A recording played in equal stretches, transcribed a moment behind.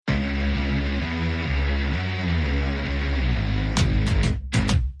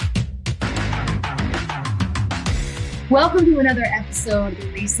Welcome to another episode of the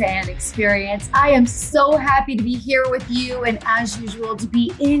Lisa Ann Experience. I am so happy to be here with you and as usual to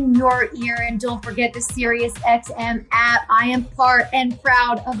be in your ear. And don't forget the SiriusXM app. I am part and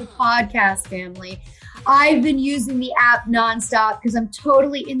proud of the podcast family. I've been using the app nonstop because I'm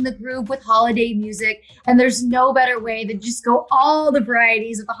totally in the groove with holiday music. And there's no better way than just go all the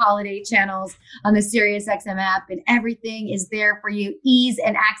varieties of the holiday channels on the SiriusXM app. And everything is there for you. Ease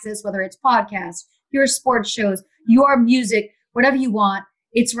and access, whether it's podcasts, your sports shows, your music, whatever you want,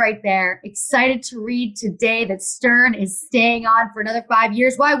 it's right there. Excited to read today that Stern is staying on for another 5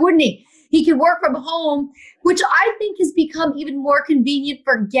 years. Why wouldn't he? He can work from home, which I think has become even more convenient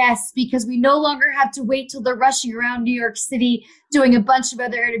for guests because we no longer have to wait till they're rushing around New York City doing a bunch of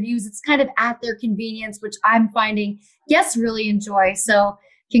other interviews. It's kind of at their convenience, which I'm finding guests really enjoy. So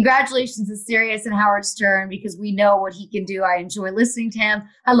congratulations to Sirius and Howard Stern because we know what he can do. I enjoy listening to him.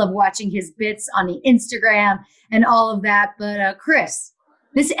 I love watching his bits on the Instagram and all of that. But Chris,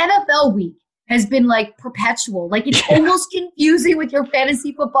 this NFL week has been like perpetual. Like it's almost confusing with your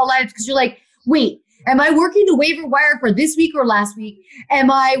fantasy football lives because you're like, wait, am I working the waiver wire for this week or last week? Am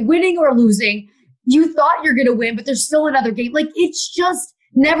I winning or losing? You thought you're going to win, but there's still another game. Like it's just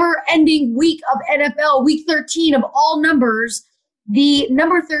never ending week of NFL, week 13 of all numbers. The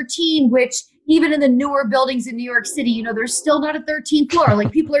number 13, which even in the newer buildings in New York City, you know, there's still not a 13th floor.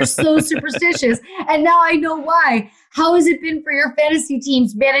 Like people are so superstitious. And now I know why. How has it been for your fantasy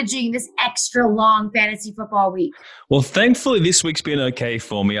teams managing this extra long fantasy football week? Well, thankfully, this week's been okay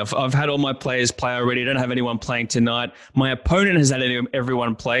for me. I've had all my players play already. I don't have anyone playing tonight. My opponent has had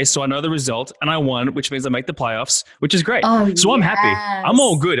everyone play, so I know the result. And I won, which means I make the playoffs, which is great. So I'm happy. I'm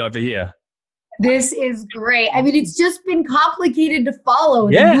all good over here. This is great. I mean, it's just been complicated to follow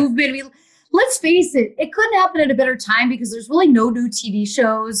the movement. I mean, let's face it, it couldn't happen at a better time because there's really no new TV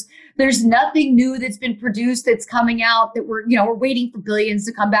shows. There's nothing new that's been produced that's coming out that we're waiting for Billions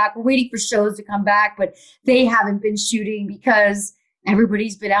to come back. We're waiting for shows to come back, but they haven't been shooting because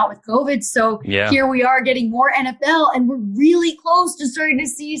everybody's been out with COVID. So Here we are getting more NFL and we're really close to starting to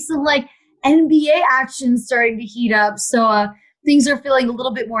see some like NBA action starting to heat up. So, things are feeling a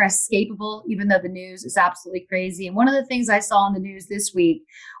little bit more escapable, even though the news is absolutely crazy. And one of the things I saw in the news this week,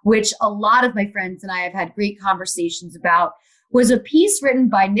 which a lot of my friends and I have had great conversations about, was a piece written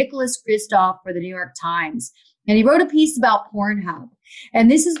by Nicholas Kristof for the New York Times. And he wrote a piece about Pornhub.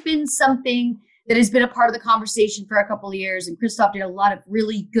 And this has been something that has been a part of the conversation for a couple of years. And Nicholas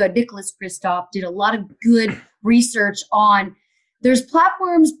Kristof did a lot of good research on, there's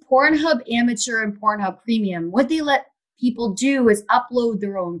platforms, Pornhub Amateur and Pornhub Premium. What they let people do is upload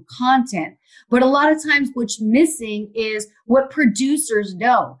their own content. But a lot of times what's missing is what producers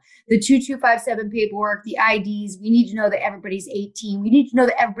know. The 2257 paperwork, the IDs, we need to know that everybody's 18. We need to know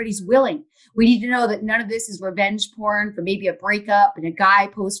that everybody's willing. We need to know that none of this is revenge porn for maybe a breakup and a guy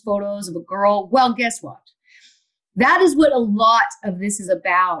posts photos of a girl. Well, guess what? That is what a lot of this is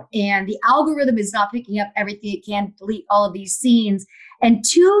about. And the algorithm is not picking up everything it can, delete all of these scenes. And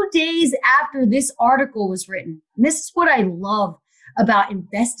 2 days after this article was written, and this is what I love about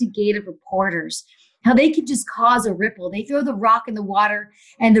investigative reporters, how they can just cause a ripple. They throw the rock in the water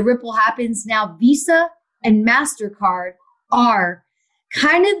and the ripple happens. Now, Visa and MasterCard are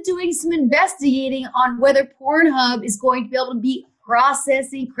kind of doing some investigating on whether Pornhub is going to be able to be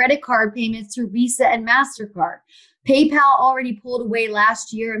processing credit card payments through Visa and MasterCard. PayPal already pulled away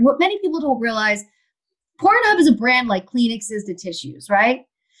last year. And what many people don't realize, Pornhub is a brand like Kleenexes to tissues, right?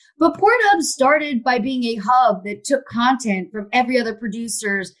 But Pornhub started by being a hub that took content from every other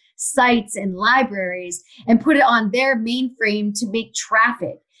producer's sites and libraries and put it on their mainframe to make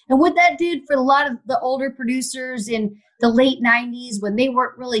traffic. And what that did for a lot of the older producers in the late 90s, when they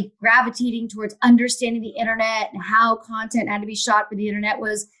weren't really gravitating towards understanding the internet and how content had to be shot for the internet,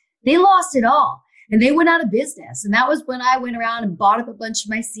 was they lost it all. And they went out of business. And that was when I went around and bought up a bunch of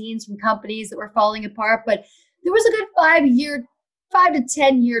my scenes from companies that were falling apart. But there was a good 5 to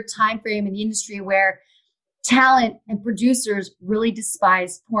 10 year time frame in the industry where talent and producers really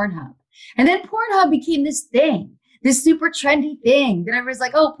despised Pornhub. And then Pornhub became this thing, this super trendy thing that everybody's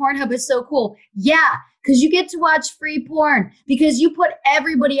like, oh, Pornhub is so cool. Yeah, because you get to watch free porn because you put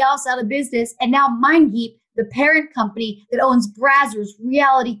everybody else out of business. And now MindHeap, the parent company that owns Brazzers,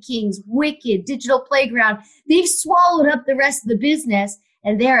 Reality Kings, Wicked, Digital Playground, they've swallowed up the rest of the business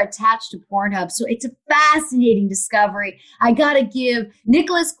and they're attached to Pornhub. So it's a fascinating discovery. I got to give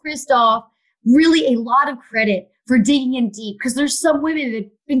Nicholas Kristof really a lot of credit for digging in deep because there's some women that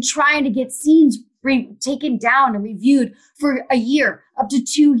have been trying to get scenes taken down and reviewed for a year, up to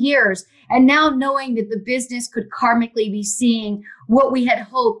 2 years. And now knowing that the business could karmically be seeing what we had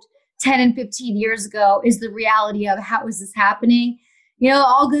hoped 10 and 15 years ago is the reality of how is this happening?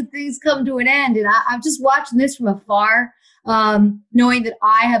 All good things come to an end. And I'm just watching this from afar, knowing that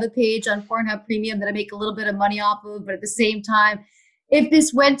I have a page on Pornhub Premium that I make a little bit of money off of. But at the same time, if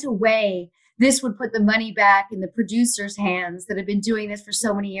this went away, this would put the money back in the producers' hands that have been doing this for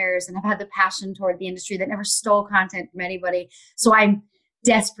so many years and have had the passion toward the industry that never stole content from anybody. So I'm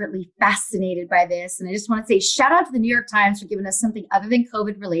desperately fascinated by this. And I just want to say shout out to the New York Times for giving us something other than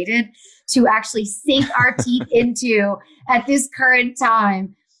COVID related to actually sink our teeth into at this current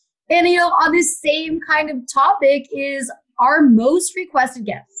time. And, on this same kind of topic is our most requested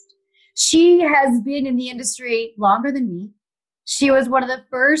guest. She has been in the industry longer than me. She was one of the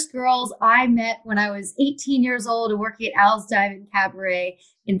first girls I met when I was 18 years old and working at Al's Dive Cabaret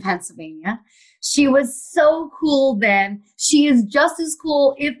in Pennsylvania. She was so cool then. She is just as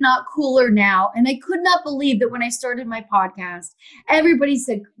cool, if not cooler now. And I could not believe that when I started my podcast, everybody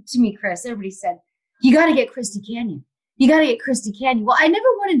said to me, Chris, you got to get Christy Canyon. You got to get Christy Canyon. Well, I never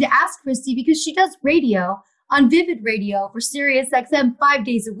wanted to ask Christy because she does radio on Vivid Radio for Sirius XM 5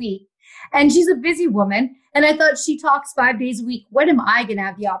 days a week. And she's a busy woman. And I thought she talks 5 days a week. When am I going to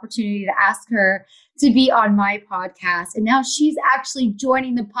have the opportunity to ask her to be on my podcast? And now she's actually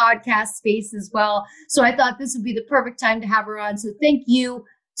joining the podcast space as well. So I thought this would be the perfect time to have her on. So thank you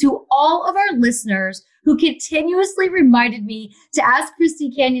to all of our listeners who continuously reminded me to ask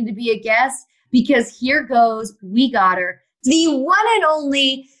Christy Canyon to be a guest, because here goes, we got her. The one and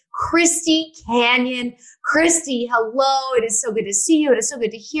only Christy Canyon. Christy, hello. It is so good to see you. It is so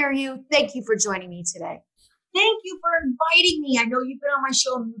good to hear you. Thank you for joining me today. Thank you for inviting me. I know you've been on my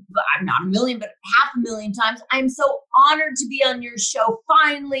show, not a million, but 500,000 times. I'm so honored to be on your show.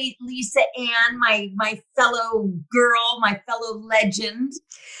 Finally, Lisa Ann, my fellow girl, my fellow legend.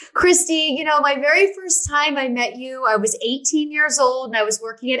 Christy, my very first time I met you, I was 18 years old and I was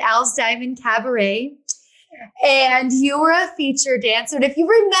working at Al's Dive Cabaret. And you were a feature dancer. And if you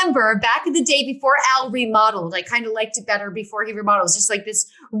remember back in the day before Al remodeled, I kind of liked it better before he remodeled. It was just like this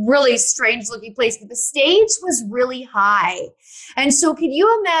really strange looking place, but the stage was really high. And so can you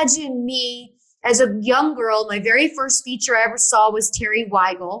imagine me as a young girl? My very first feature I ever saw was Terry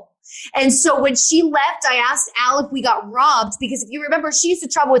Weigel. And so when she left, I asked Al if we got robbed, because if you remember, she used to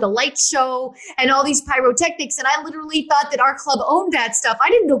travel with a light show and all these pyrotechnics. And I literally thought that our club owned that stuff. I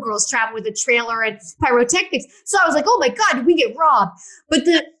didn't know girls travel with a trailer and pyrotechnics. So I was like, oh my God, did we get robbed? But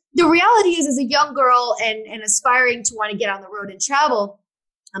the reality is, as a young girl and aspiring to want to get on the road and travel,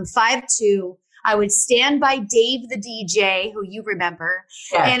 I'm 5'2". I would stand by Dave the DJ, who you remember,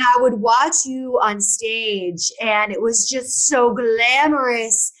 yes, and I would watch you on stage. And it was just so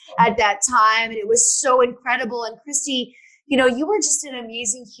glamorous at that time. And it was so incredible. And Christy, you were just an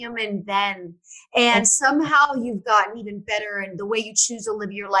amazing human then. And somehow you've gotten even better in the way you choose to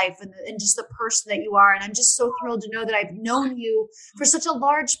live your life and just the person that you are. And I'm just so thrilled to know that I've known you for such a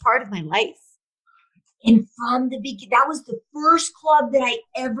large part of my life. And from the beginning, that was the first club that I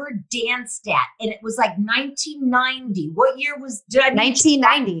ever danced at. And it was like 1990. What year was it?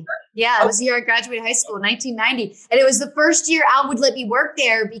 1990. Yeah, it was the year I graduated high school, 1990. And it was the first year Al would let me work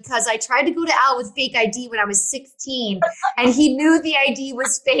there, because I tried to go to Al with fake ID when I was 16. And he knew the ID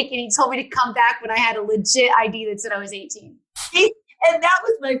was fake. And he told me to come back when I had a legit ID that said I was 18. And that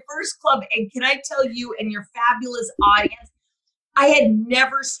was my first club. And can I tell you and your fabulous audience, I had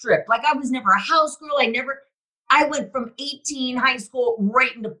never stripped. Like, I was never a house girl. I went from 18, high school,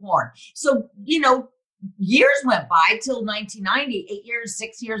 right into porn. So, years went by till 1990, 8 years,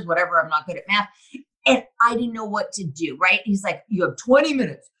 6 years, whatever. I'm not good at math. And I didn't know what to do, right? He's like, you have 20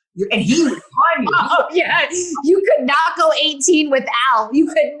 minutes. And he would time you. Oh, yeah. You could not go 18 with Al. You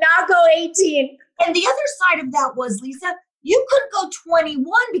could not go 18. And the other side of that was, Lisa, you couldn't go 21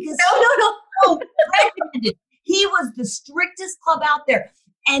 because no. He was the strictest club out there.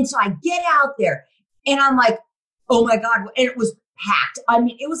 And so I get out there and I'm like, oh my God. And it was packed. I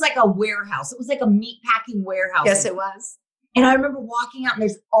mean, it was like a warehouse. It was like a meat packing warehouse. Yes, it was. And I remember walking out and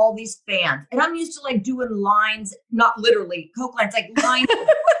there's all these fans. And I'm used to like doing lines, not literally Coke lines, like lines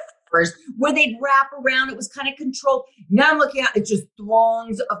where they'd wrap around. It was kind of controlled. Now I'm looking at it's just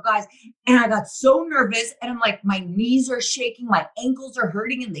throngs of guys. And I got so nervous and I'm like, my knees are shaking. My ankles are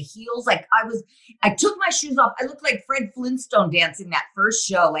hurting in the heels. Like I took my shoes off. I looked like Fred Flintstone dancing that first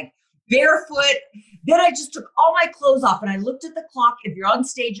show, like barefoot. Then I just took all my clothes off and I looked at the clock. If you're on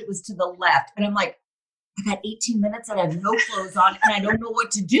stage, it was to the left. And I'm like, I got 18 minutes and I have no clothes on and I don't know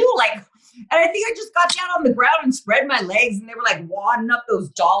what to do. And I think I just got down on the ground and spread my legs and they were like wadding up those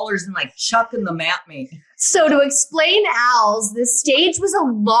dollars and like chucking them at me. So to explain Al's, the stage was a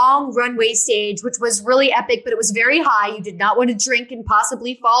long runway stage, which was really epic, but it was very high. You did not want to drink and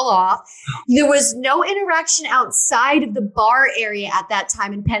possibly fall off. There was no interaction outside of the bar area at that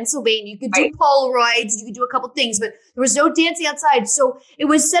time in Pennsylvania. You could do Polaroids, you could do a couple things, but there was no dancing outside. So it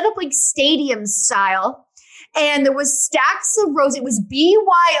was set up like stadium style. And there was stacks of rows. It was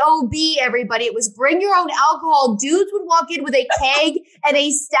BYOB, everybody. It was bring your own alcohol. Dudes would walk in with a keg and a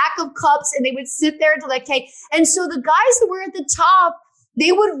stack of cups, and they would sit there until that keg. And so the guys that were at the top,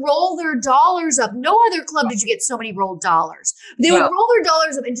 they would roll their dollars up. No other club did you get so many rolled dollars. They would roll their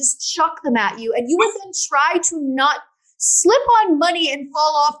dollars up and just chuck them at you. And you would then try to not slip on money and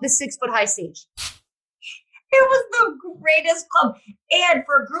fall off the 6-foot-high stage. It was the greatest club. And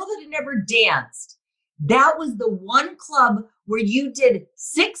for a girl that had never danced, that was the one club where you did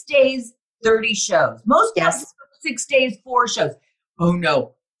 6 days, 30 shows. Most dancers, 6 days, 4 shows. Oh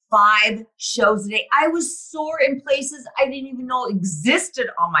no, 5 shows a day. I was sore in places I didn't even know existed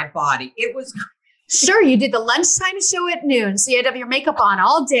on my body. It was Sure, you did the lunchtime show at noon, so you had to have your makeup on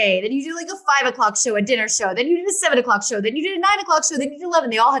all day. Then you did like a 5 o'clock show, a dinner show. Then you did a 7 o'clock show. Then you did a 9 o'clock show. Then you did 11.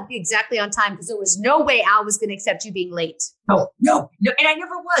 They all had to be exactly on time because there was no way Al was going to accept you being late. No. And I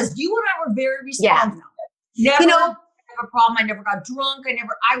never was. You and I were very responsible. Yeah. Never have a problem. I never got drunk.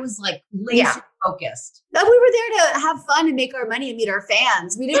 I was like laser focused. But we were there to have fun and make our money and meet our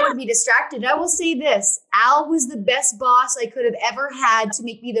fans. We didn't want to be distracted. I will say this. Al was the best boss I could have ever had to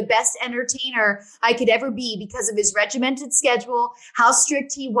make me the best entertainer I could ever be because of his regimented schedule, how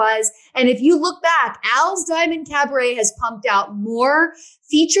strict he was. And if you look back, Al's Diamond Cabaret has pumped out more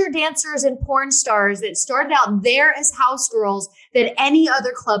feature dancers and porn stars that started out there as house girls than any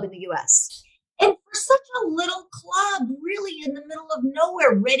other club in the U.S. And for such a little club, really in the middle of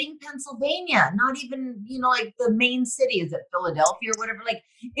nowhere, Reading, Pennsylvania, not even, like the main city. Is it Philadelphia or whatever? Like,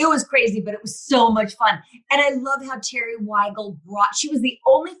 it was crazy, but it was so much fun. And I love how Terry Weigel she was the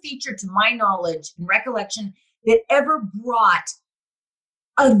only feature, to my knowledge and recollection, that ever brought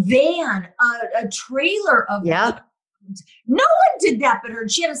a van, a trailer of No one did that but her.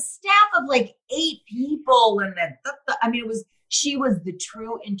 She had a staff of like 8 people. And she was the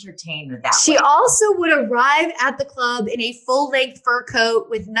true entertainer that She way. also would arrive at the club in a full-length fur coat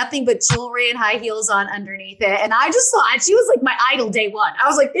with nothing but jewelry and high heels on underneath it. And I just thought she was like my idol day one. I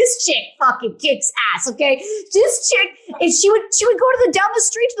was like, this chick fucking kicks ass, okay? This chick, and she would go down the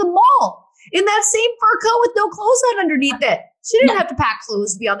street to the mall in that same fur coat with no clothes on underneath it. She didn't have to pack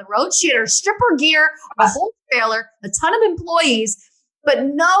clothes to be on the road. She had her stripper gear, a whole trailer, a ton of employees, but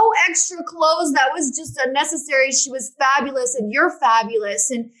no extra clothes. That was just unnecessary. She was fabulous and you're fabulous.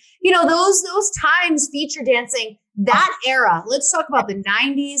 And, those times feature dancing, that era, let's talk about the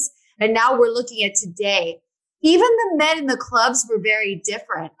 90s. And now we're looking at today. Even the men in the clubs were very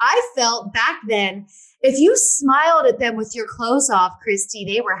different. I felt back then, if you smiled at them with your clothes off, Christy,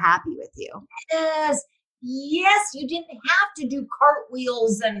 they were happy with you. Yes. You didn't have to do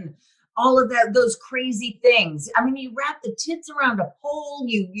cartwheels and all of those crazy things. I mean, you wrap the tits around a pole,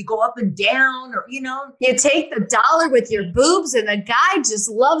 you go up and down, or, You take the dollar with your boobs and the guy just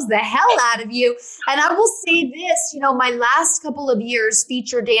loves the hell out of you. And I will say this, my last couple of years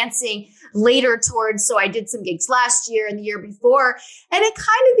feature dancing later towards, so I did some gigs last year and the year before, and it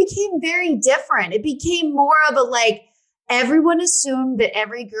kind of became very different. It became more of a everyone assumed that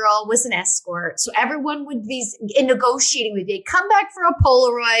every girl was an escort. So everyone would be negotiating with you. They'd come back for a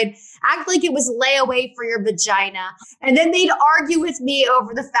Polaroid, act like it was layaway for your vagina. And then they'd argue with me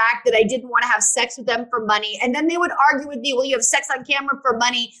over the fact that I didn't want to have sex with them for money. And then they would argue with me, well, you have sex on camera for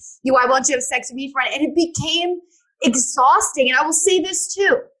money. I want you to have sex with me for money. And it became exhausting. And I will say this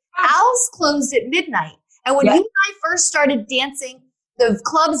too. Al's closed at midnight. And when you and I first started dancing, the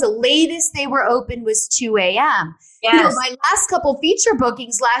clubs, the latest they were open was 2 a.m. Yes. My last couple feature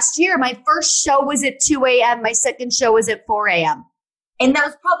bookings last year, my first show was at 2 a.m. My second show was at 4 a.m. And that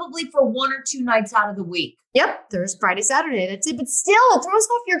was probably for 1 or 2 nights out of the week. Yep. Thursday, Friday, Saturday. That's it. But still, it throws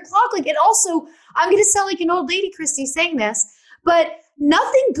off your clock. It also, I'm going to sound like an old lady, Christy, saying this, but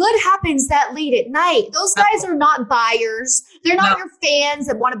nothing good happens that late at night. Those guys are not buyers. They're not your fans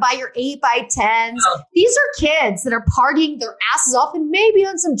that want to buy your 8x10s. No. These are kids that are partying their asses off and maybe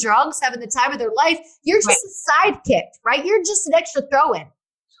on some drugs, having the time of their life. You're just a sidekick, right? You're just an extra throw-in.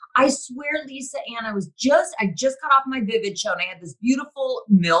 I swear, Lisa Ann, I just got off my Vivid show and I had this beautiful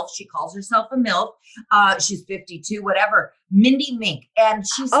MILF. She calls herself a MILF. She's 52, whatever. Mindy Mink. And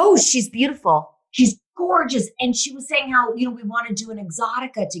she's beautiful. She's gorgeous. And she was saying how, we want to do an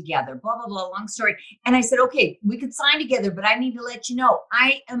Exotica together, blah, blah, blah, long story. And I said, okay, we could sign together, but I need to let you know,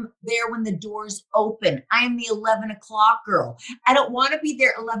 I am there when the doors open. I am the 11 o'clock girl. I don't want to be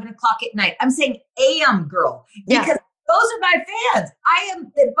there 11 o'clock at night. I'm saying AM girl, because those are my fans. I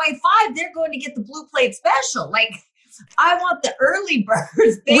am, by 5, they're going to get the blue plate special. Like, I want the early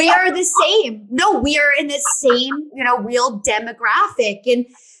birds. We are the same. No, we are in the same, real demographic. And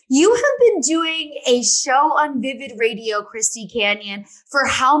you have been doing a show on Vivid Radio, Christy Canyon, for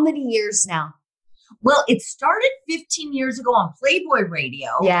how many years now? Well, it started 15 years ago on Playboy Radio.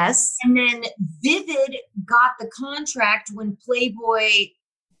 Yes. And then Vivid got the contract when Playboy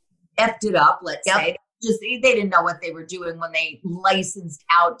effed it up, let's say. They didn't know what they were doing when they licensed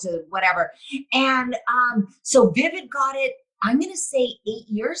out to whatever. And so Vivid got it, I'm going to say 8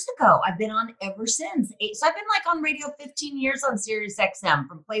 years ago. I've been on ever since. So I've been on radio 15 years on Sirius XM,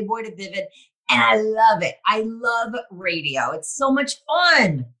 from Playboy to Vivid. And I love it. I love radio. It's so much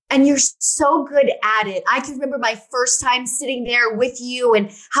fun. And you're so good at it. I can remember my first time sitting there with you and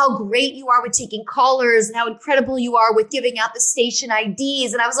how great you are with taking callers and how incredible you are with giving out the station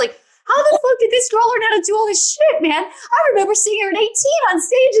IDs. And I was like, how the fuck did this girl learn how to do all this shit, man? I remember seeing her at 18 on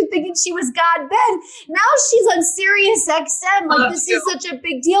stage and thinking she was God Ben. Now she's on Sirius XM. This is such a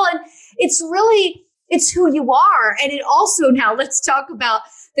big deal. And it's who you are. And it also, now let's talk about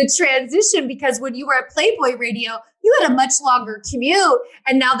the transition, because when you were at Playboy Radio, you had a much longer commute.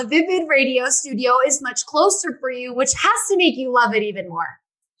 And now the Vivid Radio studio is much closer for you, which has to make you love it even more.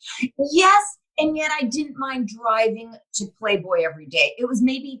 Yes. And yet I didn't mind driving to Playboy every day. It was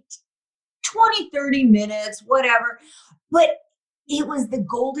maybe 20, 30 minutes, whatever. But it was the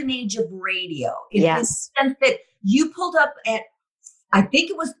golden age of radio. In the sense that you pulled up at, I think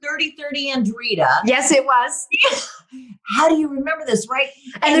it was 3030 Andrita. Yes, it was. How do you remember this, right?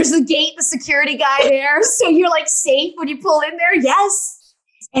 And there's the gate, the security guy there. So you're safe when you pull in there. Yes.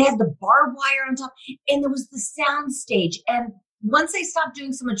 And it had the barbed wire on top. And there was the sound stage. And once they stopped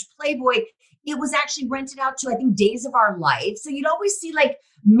doing so much Playboy, it was actually rented out to, I think, Days of Our Life. So you'd always see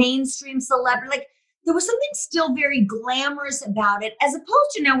mainstream celebrity. There was something still very glamorous about it, as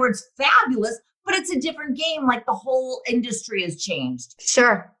opposed to now where it's fabulous, but it's a different game. The whole industry has changed.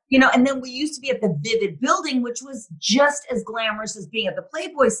 Sure. And then we used to be at the Vivid building, which was just as glamorous as being at the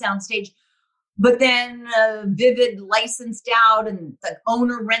Playboy soundstage. But then Vivid licensed out and the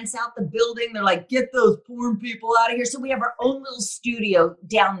owner rents out the building. They're like, get those porn people out of here. So we have our own little studio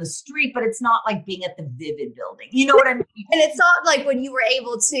down the street, but it's not like being at the Vivid building. You know what I mean? And it's not like when you were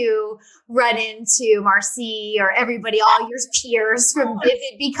able to run into Marcy or everybody, all your peers from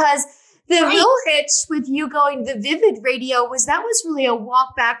Vivid, because the real hitch with you going to the Vivid Radio was really a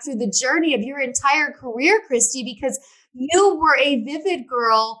walk back through the journey of your entire career, Christy, because you were a Vivid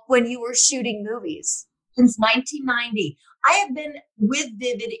girl when you were shooting movies. Since 1990. I have been with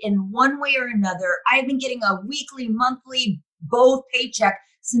Vivid in one way or another. I've been getting a weekly, monthly, both paycheck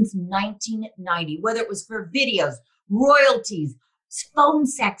since 1990, whether it was for videos, royalties, phone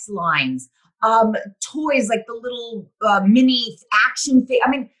sex lines, toys like the little mini action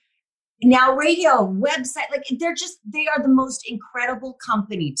figure. Now radio, website, they are the most incredible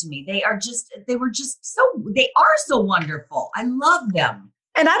company to me. They are so wonderful. I love them.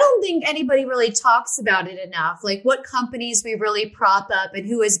 And I don't think anybody really talks about it enough, what companies we really prop up and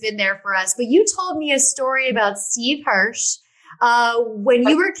who has been there for us. But you told me a story about Steve Hirsch when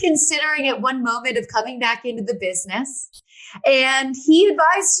you were considering at one moment of coming back into the business, and he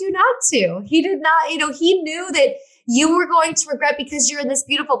advised you not to. He did not, he knew that you were going to regret, because you're in this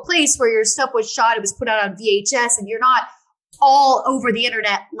beautiful place where your stuff was shot, it was put out on VHS, and you're not all over the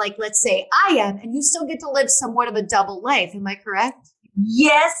internet like, let's say, I am, and you still get to live somewhat of a double life. Am I correct?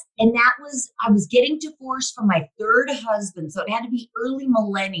 Yes. And I was getting divorced from my third husband, so it had to be early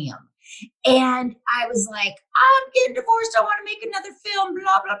millennium. And I was like, I'm getting divorced. I want to make another film,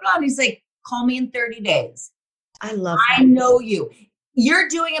 blah, blah, blah. And he's like, call me in 30 days. I love that. I know you. You're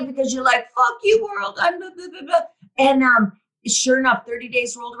doing it because you're like, fuck you, world. I'm blah, blah, blah, blah. And sure enough, 30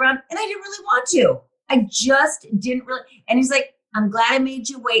 days rolled around and I didn't really want to. I just didn't really. And he's like, I'm glad I made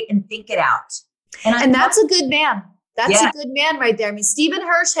you wait and think it out. And that's a good man. That's a good man right there. Stephen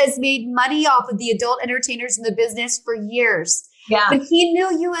Hirsch has made money off of the adult entertainers in the business for years. Yeah. But he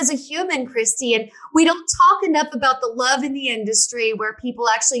knew you as a human, Christy. And we don't talk enough about the love in the industry where people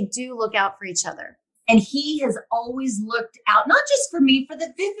actually do look out for each other. And he has always looked out, not just for me, for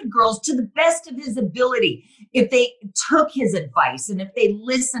the Vivid girls, to the best of his ability. If they took his advice and if they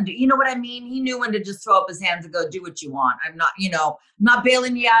listened to, you know what I mean? He knew when to just throw up his hands and go, do what you want. I'm not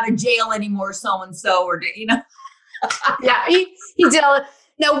bailing you out of jail anymore, so-and-so, or. Yeah, he did.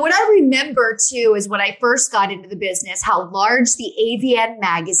 Now, what I remember too is when I first got into the business, how large the AVN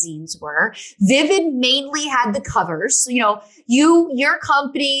magazines were. Vivid mainly had the covers. So, your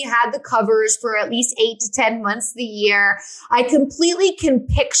company had the covers for at least 8 to 10 months of the year. I completely can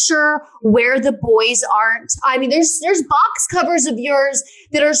picture where the boys aren't. I mean, there's box covers of yours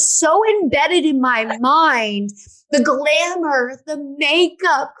that are so embedded in my mind. The glamour, the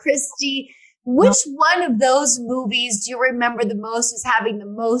makeup, Christy. Which one of those movies do you remember the most as having the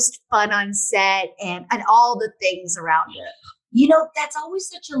most fun on set and all the things around it? That's always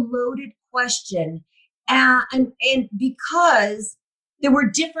such a loaded question. And because there were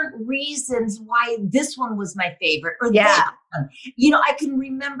different reasons why this one was my favorite or that one. I can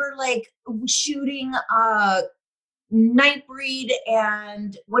remember like shooting Nightbreed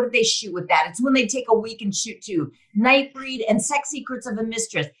and what did they shoot with that? It's when they take a week and shoot two. Nightbreed and Sex Secrets of a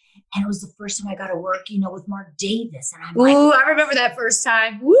Mistress. And it was the first time I got to work, with Mark Davis. And I'm like, ooh, I remember that first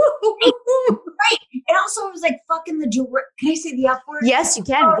time. Woo! Right. And also it was like fucking the director. Can I say the F word? Yes, you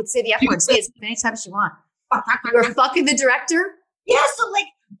can. You can say the F word. Say it as many times as you want. You were fucking the director? Yeah. So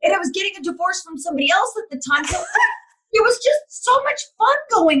and I was getting a divorce from somebody else at the time. So it was just so much fun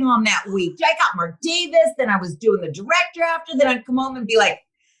going on that week. I got Mark Davis. Then I was doing the director after. Then I'd come home and be like,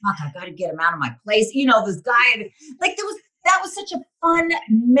 fuck, I got to get him out of my place. This guy, that was such a fun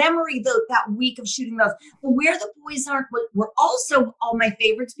memory, though, that week of shooting those. But Where the Boys Aren't were also all my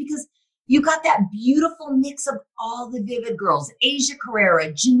favorites because you got that beautiful mix of all the Vivid girls, Asia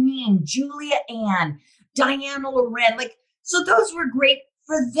Carrera, Janine, Julia Ann, Diana Loren. So those were great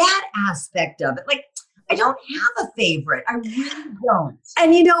for that aspect of it. I don't have a favorite. I really don't.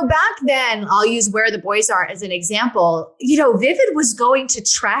 And, back then, I'll use Where the Boys Are as an example. Vivid was going to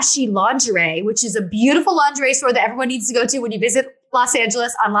Trashy Lingerie, which is a beautiful lingerie store that everyone needs to go to when you visit Los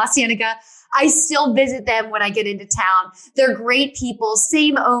Angeles on La Cienega. I still visit them when I get into town. They're great people.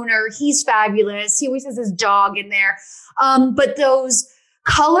 Same owner. He's fabulous. He always has his dog in there. But those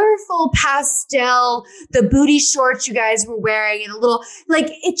colorful pastel, the booty shorts you guys were wearing and a little,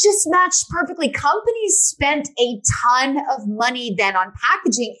 it just matched perfectly. Companies spent a ton of money then on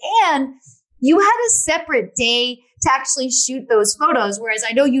packaging, and you had a separate day to actually shoot those photos. Whereas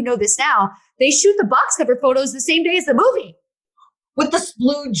I know this now, they shoot the box cover photos the same day as the movie. With the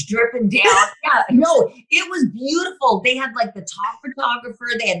splooge dripping down. Yeah, no, it was beautiful. They had the top photographer.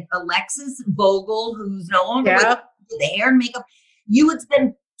 They had Alexis Vogel, who's no longer with the hair and makeup. You would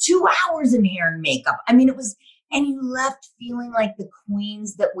spend 2 hours in hair and makeup. I mean, and you left feeling like the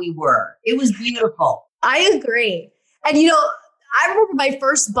queens that we were. It was beautiful. I agree. And, I remember my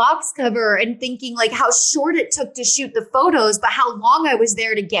first box cover and thinking how short it took to shoot the photos, but how long I was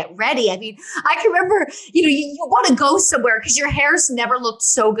there to get ready. I mean, I can remember, you want to go somewhere because your hair's never looked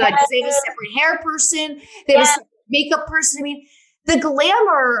so good because they have a separate hair person. They have a separate makeup person. I mean, the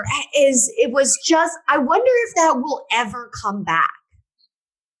glamour I wonder if that will ever come back.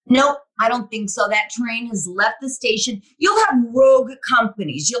 Nope, I don't think so. That train has left the station. You'll have rogue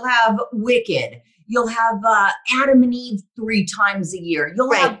companies. You'll have Wicked. You'll have Adam and Eve 3 times a year.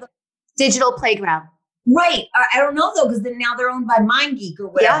 You'll have Digital Playground. Right. I don't know, though, because now they're owned by MindGeek or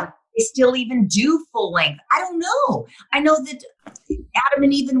whatever. Yeah. They still even do full length. I don't know. I know that Adam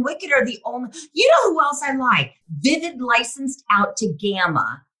and Eve and Wicked are the only. You know who else I like? Vivid licensed out to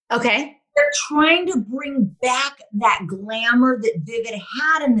Gamma. Okay. They're trying to bring back that glamour that Vivid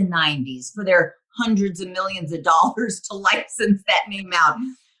had in the 90s for their hundreds of millions of dollars to license that name out.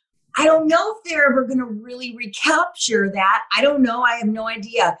 I don't know if they're ever going to really recapture that. I don't know. I have no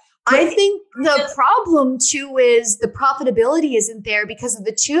idea. I think the problem too is the profitability isn't there because of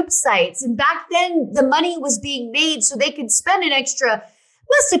the tube sites. And back then the money was being made so they could spend an extra,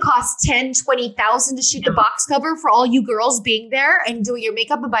 must have cost $10,000-$20,000 to shoot the box cover for all you girls being there and doing your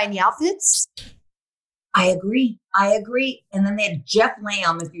makeup and buying the outfits. I agree. And then they had Jeff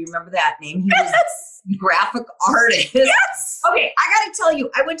Lamb, if you remember that name. He was a graphic artist. Yes. Okay, I got to tell you,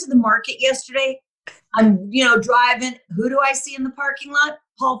 I went to the market yesterday. I'm, driving. Who do I see in the parking lot?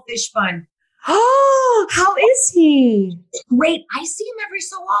 Paul Fishbun. Oh, how is he? Great. I see him every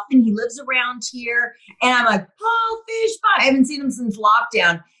so often. He lives around here. And I'm like, Paul Fishbun. I haven't seen him since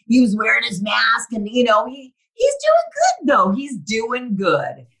lockdown. He was wearing his mask and, he's doing good, though. He's doing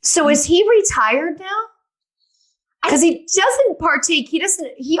good. So is he retired now? Because he doesn't partake.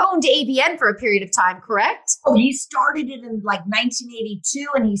 He owned AVN for a period of time, correct? Oh, he started it in 1982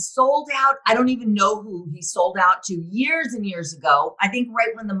 and he sold out. I don't even know who he sold out to years and years ago. I think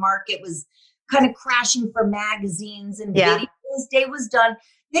right when the market was kind of crashing for magazines and video. His day was done.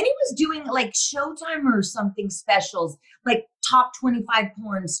 Then he was doing Showtime or something specials, like top 25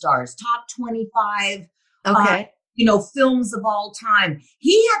 porn stars, top 25. Okay. films of all time.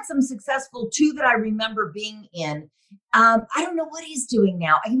 He had some successful too that I remember being in. I don't know what he's doing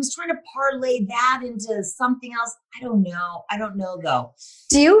now. He was trying to parlay that into something else. I don't know though.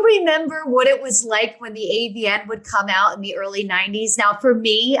 Do you remember what it was like when the AVN would come out in the early 90s? Now, for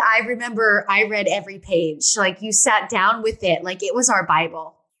me, I remember I read every page. Like you sat down with it, like it was our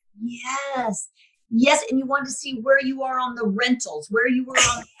Bible. Yes. And you wanted to see where you are on the rentals, where you were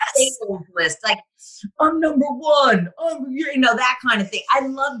on the sales list. Like, I'm number one, that kind of thing. I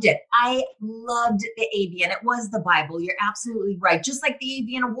loved it. I loved the AVN. It was the Bible. You're absolutely right. Just like the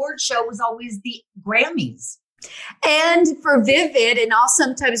AVN award show was always the Grammys. And for Vivid, and also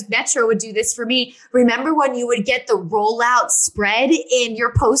sometimes Metro would do this for me. Remember when you would get the rollout spread and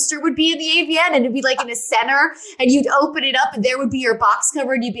your poster would be in the AVN and it'd be like in the center and you'd open it up and there would be your box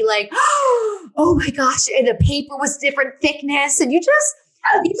cover and you'd be like, oh my gosh. And the paper was different thickness. And these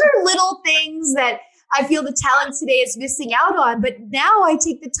are little things that I feel the talent today is missing out on. But now I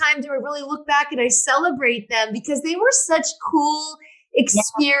take the time to really look back and I celebrate them because they were such cool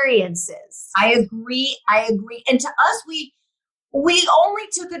experiences. I agree. And to us, we only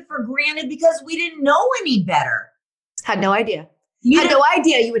took it for granted because we didn't know any better. Had no idea. Had no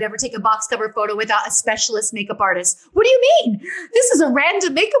idea you would ever take a box cover photo without a specialist makeup artist. What do you mean? This is a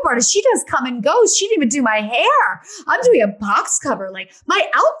random makeup artist. She does come and goes. She didn't even do my hair. I'm doing a box cover. Like my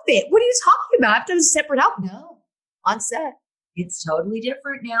outfit. What are you talking about? I have to have a separate outfit. No, on set. It's totally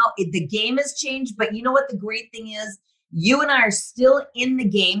different now. The game has changed, but you know what the great thing is? You and I are still in the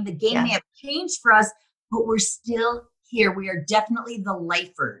game. The game may have changed for us, but we're still here. We are definitely the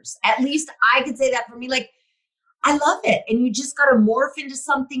lifers. At least I could say that for me. Like, I love it. And you just got to morph into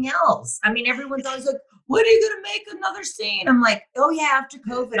something else. I mean, everyone's always like, when are you going to make another scene? I'm like, oh yeah, after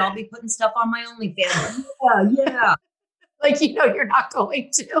COVID, I'll be putting stuff on my OnlyFans. Yeah. Like, you're not going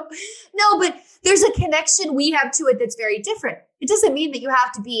to. No, but there's a connection we have to it that's very different. It doesn't mean that you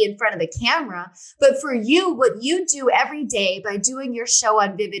have to be in front of the camera, but for you, what you do every day by doing your show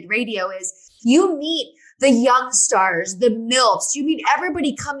on Vivid Radio is you meet the young stars, the MILFs, you meet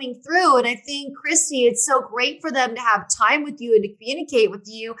everybody coming through. And I think, Christy, it's so great for them to have time with you and to communicate with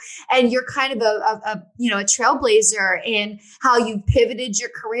you. And you're kind of a trailblazer in how you pivoted your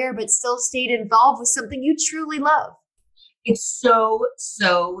career, but still stayed involved with something you truly love. It's so,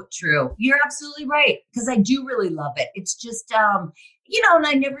 so true. You're absolutely right. Because I do really love it. It's just, and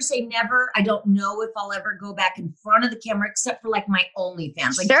I never say never. I don't know if I'll ever go back in front of the camera, except for like my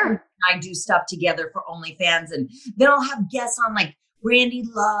OnlyFans. Like sure. I do stuff together for OnlyFans. And then I'll have guests on like Brandy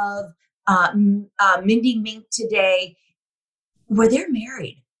Love, Mindy Mink today, where they're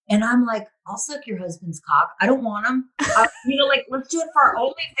married. And I'm like, I'll suck your husband's cock. I don't want him. Let's do it for our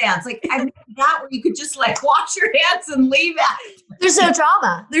OnlyFans. Like, I mean, that where you could just like wash your hands and leave it. There's no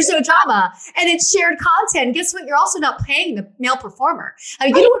drama. And it's shared content. Guess what? You're also not paying the male performer. I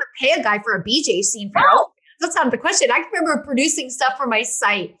mean, you don't want to pay a guy for a BJ scene for your OnlyFans. That's not the question. I remember producing stuff for my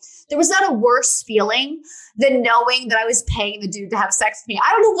site. There was not a worse feeling than knowing that I was paying the dude to have sex with me.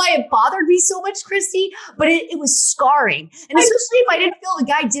 I don't know why it bothered me so much, Christy, but it was scarring. And especially if I didn't feel the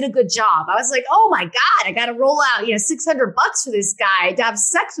guy did a good job. I was like, oh my God, I got to roll out, $600 for this guy to have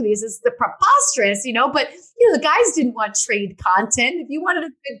sex with me. This is the preposterous, but the guys didn't want trade content. If you wanted a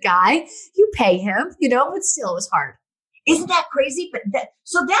good guy, you pay him, but still it was hard. Isn't that crazy?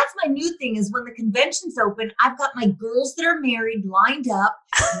 So that's my new thing is when the convention's open, I've got my girls that are married lined up.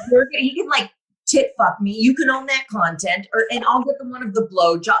 He can like tit fuck me. You can own that content and I'll get them one of the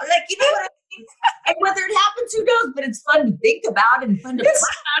blowjobs. Like, you know what I mean? And whether it happens, who knows? But it's fun to think about and fun to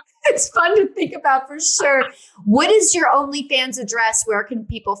It's fun to think about for sure. What is your OnlyFans address? Where can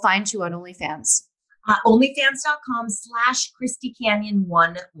people find you on OnlyFans?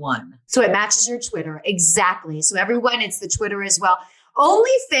 OnlyFans.com/ChristyCanyon11. So it matches your Twitter. Exactly. So everyone, it's the Twitter as well.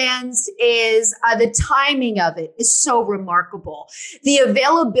 OnlyFans is the timing of it is so remarkable. The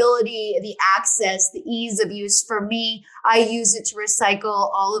availability, the access, the ease of use. For me, I use it to recycle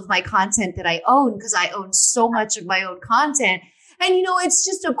all of my content that I own because I own so much of my own content. And, it's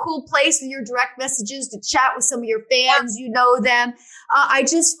just a cool place with your direct messages to chat with some of your fans. You know them. I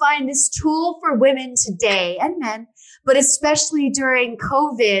just find this tool for women today and men, but especially during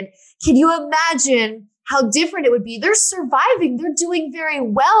COVID. Can you imagine how different it would be? They're surviving. They're doing very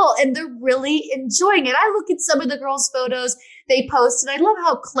well, and they're really enjoying it. I look at some of the girls' photos they post, and I love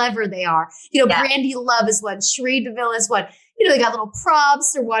how clever they are. Brandy Love is one. Cherie DeVille is one. They got little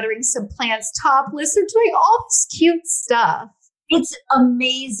props. They're watering some plants topless. They're doing all this cute stuff. It's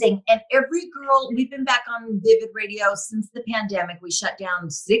amazing. And every girl, we've been back on Vivid Radio since the pandemic. We shut down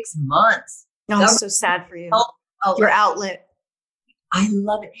 6 months. Oh, I'm so sad for you. Your outlet. I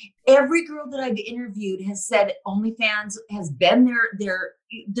love it. Every girl that I've interviewed has said OnlyFans has been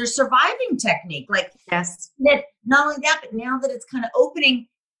their surviving technique. Like, yes, that not only that, but now that it's kind of opening,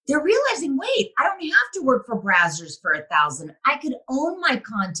 they're realizing, wait, I don't have to work for Brazzers for $1,000. I could own my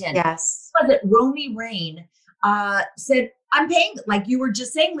content. yes. Was it Romy Rain said, I'm paying, like you were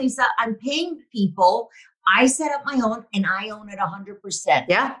just saying, Lisa, I'm paying people. I set up my own and I own it 100%.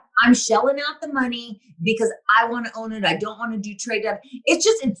 Yeah. I'm shelling out the money because I want to own it. I don't want to do trade up.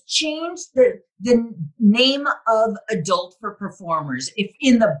 It's changed the name of adult for performers, if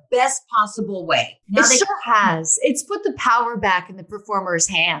in the best possible way. Now it sure has. It's put the power back in the performer's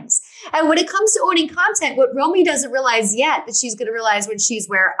hands. And when it comes to owning content, what Romy doesn't realize yet, that she's going to realize when she's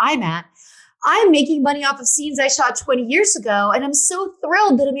where I'm at, I'm making money off of scenes I shot 20 years ago. And I'm so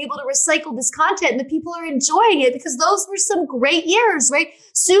thrilled that I'm able to recycle this content and the people are enjoying it, because those were some great years, right?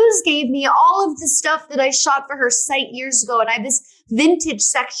 Suze gave me all of the stuff that I shot for her site years ago. And I have this vintage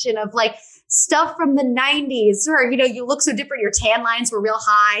section of like stuff from the 90s, or, you look so different. Your tan lines were real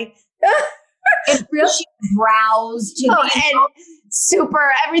high. And she brows to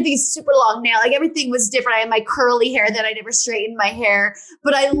everything's super long now. Like everything was different. I had my curly hair that I never straightened my hair,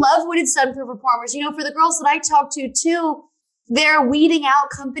 but I love what it's done for performers. For the girls that I talk to too, they're weeding out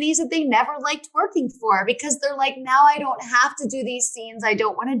companies that they never liked working for, because they're like, now I don't have to do these scenes I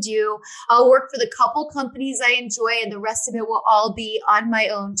don't want to do. I'll work for the couple companies I enjoy, and the rest of it will all be on my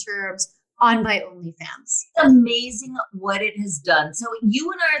own terms, on my OnlyFans. It's amazing what it has done. So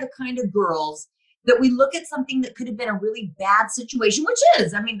you and I are the kind of girls that we look at something that could have been a really bad situation, which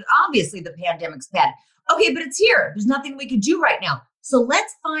is, obviously the pandemic's bad. Okay, but it's here. There's nothing we could do right now. So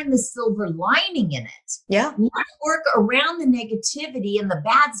let's find the silver lining in it. Yeah. Let's work around the negativity and the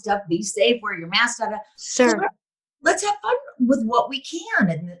bad stuff. Be safe, wear your mask. Sure. So let's have fun with what we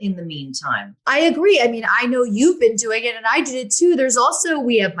can in the meantime. I agree. I know you've been doing it and I did it too. There's also,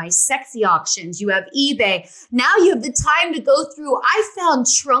 we have my sexy auctions. You have eBay. Now you have the time to go through. I found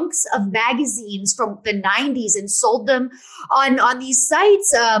trunks of magazines from the 90s and sold them on these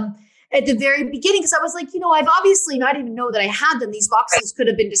sites at the very beginning. Because I was like, I've obviously not even know that I had them. These boxes could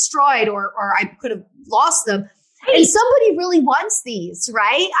have been destroyed or I could have lost them. And somebody really wants these,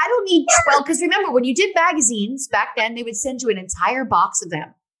 right? I don't need 12. Because remember, when you did magazines back then, they would send you an entire box of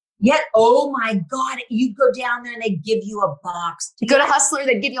them. Yet, oh my God, you'd go down there and they'd give you a box. You go to Hustler,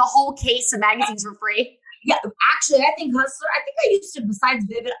 they'd give you a whole case of magazines for free. Yeah, actually, I think Hustler, I used to, besides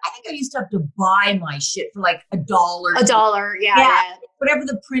Vivid, I think I used to have to buy my shit for like $1. $1, yeah. Whatever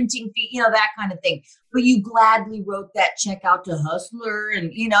the printing fee, that kind of thing. But you gladly wrote that check out to Hustler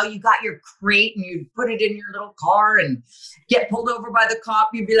and, you got your crate and you'd put it in your little car and get pulled over by the cop.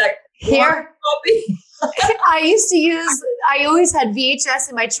 You'd be like, here. I always had VHS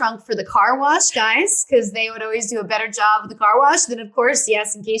in my trunk for the car wash guys, because they would always do a better job of the car wash. Then of course,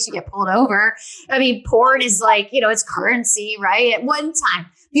 yes, in case you get pulled over. Porn is like, it's currency, right? At one time,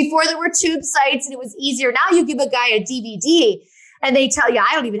 before there were tube sites and it was easier. Now you give a guy a DVD and they tell you,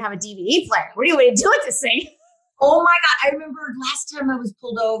 I don't even have a DVD player. What do you want to do with this thing? Oh my God. I remember last time I was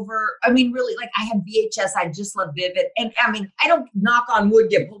pulled over. Really, like I had VHS. I just love Vivid. And I don't, knock on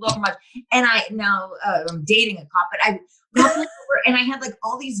wood, get pulled over much. And I'm dating a cop, but I got pulled over and I had like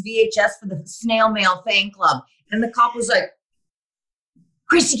all these VHS for the snail mail fan club. And the cop was like,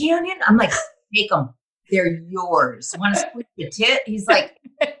 Christy Canyon? I'm like, take them. They're yours. Want to squeeze your tit? He's like,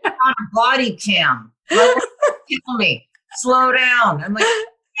 on a body cam. Tell me, slow down. I'm like,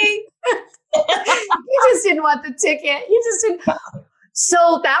 hey. You just didn't want the ticket. You just didn't.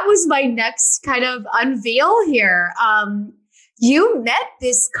 So that was my next kind of unveil here. You met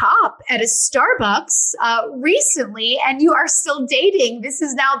this cop at a Starbucks recently, and you are still dating. This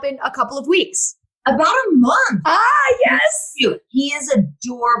has now been a couple of weeks. About a month. Yes. He is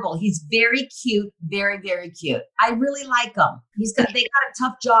adorable. He's very cute. Very, very cute. I really like him. They got a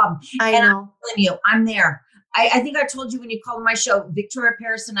tough job. I know. I'm telling you, I'm there. I think I told you when you called my show, Victoria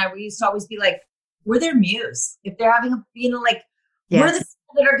Paris and I, we used to always be like, we're their muse. If they're having we're the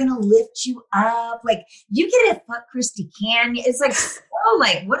people that are going to lift you up. Like, you get to fuck Christy Canyon. It's like,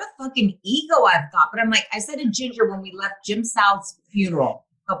 what a fucking ego I've got. But I'm like, I said to Ginger when we left Jim South's funeral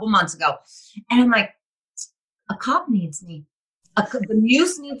a couple months ago, and I'm like, a cop needs me. The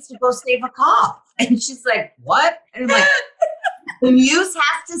muse needs to go save a cop. And she's like, what? And I'm like, the muse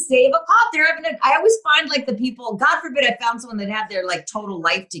has to save a cop. They're having I always find like the people, God forbid I found someone that had their like total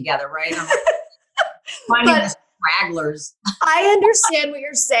life together, right? I'm like, stragglers. I understand what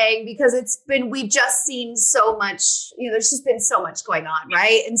you're saying because we've just seen so much, there's just been so much going on,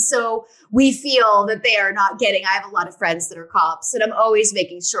 right? And so we feel that they are not getting, I have a lot of friends that are cops and I'm always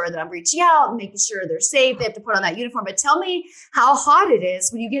making sure that I'm reaching out and making sure they're safe. They have to put on that uniform. But tell me how hot it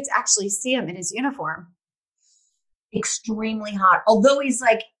is when you get to actually see him in his uniform. Extremely hot. Although he's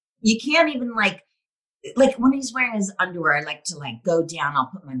like, you can't even like when he's wearing his underwear, I like to like go down. I'll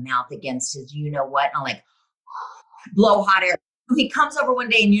put my mouth against his, and I'll like blow hot air. He comes over one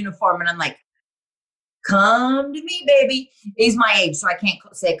day in uniform and I'm like, come to me, baby. He's my age, so I can't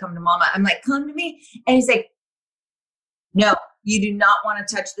say come to mama. I'm like, come to me. And he's like, no, you do not want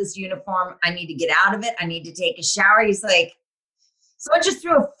to touch this uniform. I need to get out of it. I need to take a shower. He's like, someone just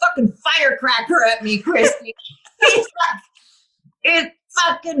threw a fucking firecracker at me, Christy. He's like, it's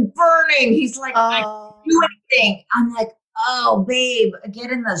fucking burning. He's like, I can't do anything. I'm like, oh, babe,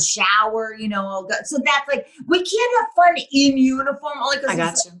 get in the shower, So that's like, we can't have fun in uniform only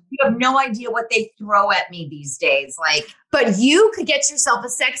because you have no idea what they throw at me these days. Like, but you could get yourself a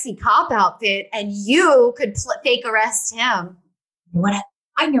sexy cop outfit and you could fake arrest him. What?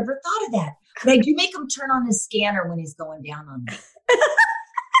 I never thought of that. But I do make him turn on his scanner when he's going down on me. I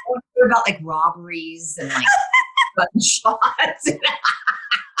want to hear about like robberies and like gunshots.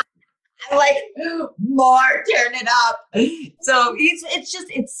 I'm like, more, turn it up. So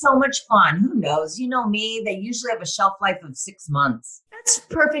it's so much fun. Who knows? You know me, they usually have a shelf life of 6 months. That's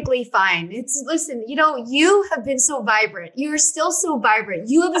perfectly fine. Listen, you have been so vibrant. You are still so vibrant.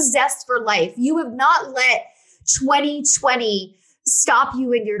 You have a zest for life. You have not let 2020 stop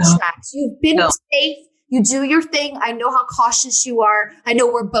you in your tracks. You've been safe. You do your thing. I know how cautious you are. I know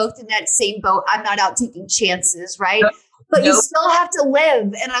we're both in that same boat. I'm not out taking chances, right? But you still have to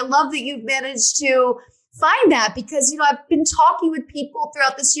live. And I love that you've managed to find that because, I've been talking with people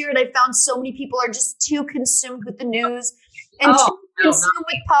throughout this year and I found so many people are just too consumed with the news and too consumed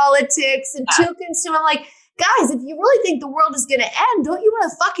with politics and too consumed. I'm like, guys, if you really think the world is going to end, don't you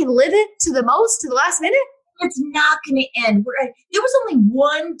want to fucking live it to the last minute? It's not going to end. There was only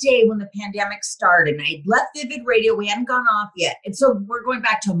one day when the pandemic started and I had left Vivid Radio. We hadn't gone off yet. And so we're going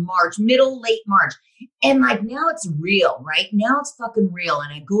back to March, late March. And like now it's real, right? Now it's fucking real.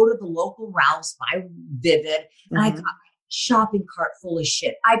 And I go to the local Ralph's by Vivid and I got a shopping cart full of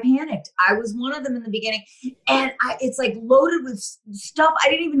shit. I panicked. I was one of them in the beginning. And it's like loaded with stuff. I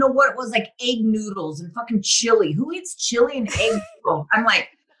didn't even know what it was, like egg noodles and fucking chili. Who eats chili and egg noodles? I'm like,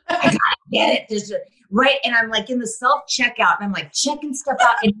 I gotta get it. Right. And I'm like in the self-checkout and I'm like checking stuff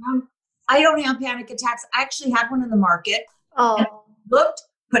out. And I don't have panic attacks. I actually had one in the market. Oh. And I looked,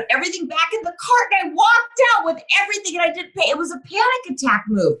 put everything back in the cart and I walked out with everything and I didn't pay. It was a panic attack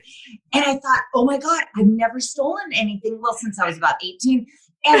move. And I thought, oh my God, I've never stolen anything. Well, since I was about 18.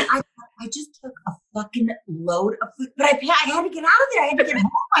 And I just took a fucking load of food, but I had to get out of there. I had to get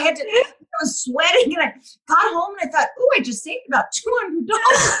home. I was sweating and I got home and I thought, oh, I just saved about $200.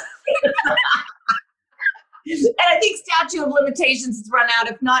 And I think statute of limitations has run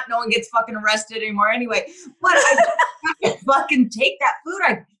out. If not, no one gets fucking arrested anymore anyway. But I didn't fucking take that food.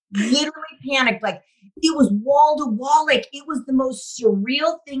 I literally panicked. Like it was wall to wall. Like it was the most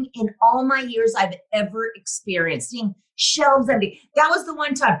surreal thing in all my years I've ever experienced. Seeing shelves empty. That was the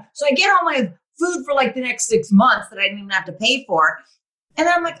one time. So I get all my food for like the next 6 months that I didn't even have to pay for. And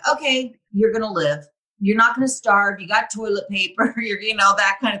then I'm like, okay, you're going to live. You're not going to starve. You got toilet paper,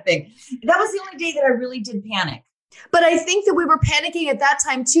 that kind of thing. That was the only day that I really did panic. But I think that we were panicking at that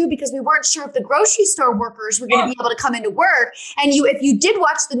time too, because we weren't sure if the grocery store workers were going to be able to come into work. And if you did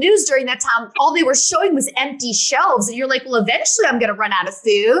watch the news during that time, all they were showing was empty shelves. And you're like, well, eventually I'm going to run out of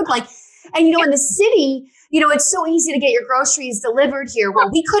food. And in the city, it's so easy to get your groceries delivered here. Well,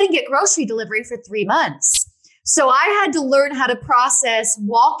 we couldn't get grocery delivery for 3 months. So I had to learn how to process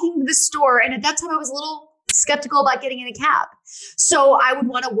walking to the store. And at that time, I was a little skeptical about getting in a cab. So I would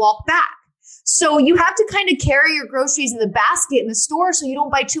want to walk back. So you have to kind of carry your groceries in the basket in the store so you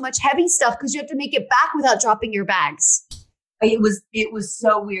don't buy too much heavy stuff because you have to make it back without dropping your bags. It was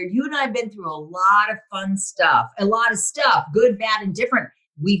so weird. You and I have been through a lot of fun stuff, good, bad, and different.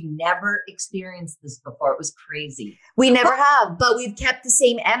 We've never experienced this before. It was crazy. We never have, but we've kept the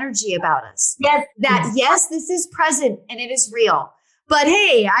same energy about us. Yes, this is present and it is real. But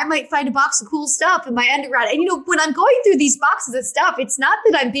hey, I might find a box of cool stuff in my underground. And when I'm going through these boxes of stuff, it's not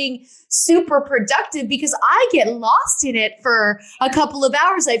that I'm being super productive because I get lost in it for a couple of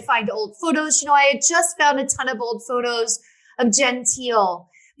hours. I find old photos. I had just found a ton of old photos of Jen Teal,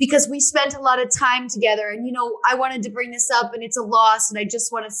 because we spent a lot of time together. And, I wanted to bring this up and it's a loss. And I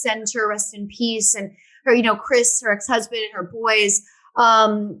just want to send her rest in peace. And her, Chris, her ex-husband and her boys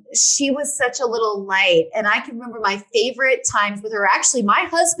She was such a little light. And I can remember my favorite times with her. Actually, my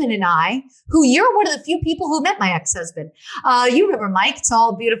husband and I, who you're one of the few people who met my ex-husband. You remember Mike,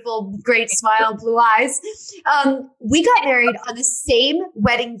 tall, beautiful, great smile, blue eyes. We got married on the same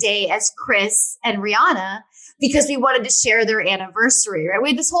wedding day as Chris and Rihanna because we wanted to share their anniversary, right? We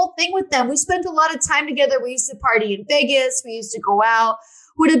had this whole thing with them. We spent a lot of time together. We used to party in Vegas. We used to go out.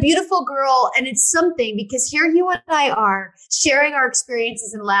 What a beautiful girl. And it's something because here you and I are sharing our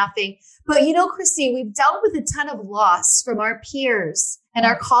experiences and laughing. But you know, Christy, we've dealt with a ton of loss from our peers and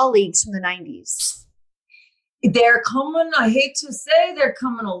our colleagues from the 90s. They're coming, I hate to say, they're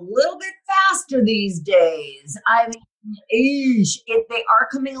coming a little bit faster these days. I mean, they are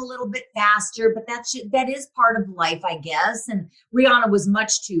coming a little bit faster, but that is part of life, I guess. And Rihanna was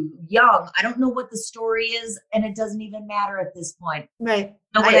much too young. I don't know what the story is, and it doesn't even matter at this point. Right.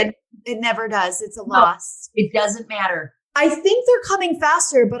 No, it never does. It's a loss. It doesn't matter. I think they're coming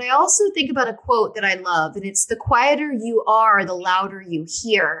faster, but I also think about a quote that I love, and it's the quieter you are, the louder you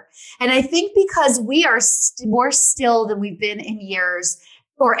hear. And I think because we are more still than we've been in years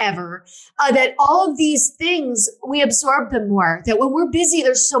or ever, that all of these things, we absorb them more, that when we're busy,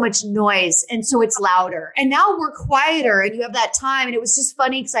 there's so much noise. And so it's louder. And now we're quieter and you have that time. And it was just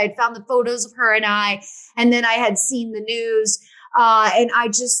funny because I had found the photos of her and I, and then I had seen the news. And I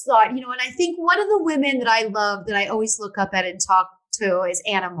just thought, you know, and I think one of the women that I love that I always look up at and talk to is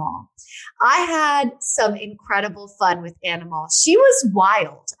Anna Mall. I had some incredible fun with Anna Mall. She was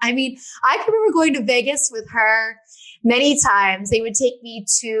wild. I mean, I can remember going to Vegas with her many times. They would take me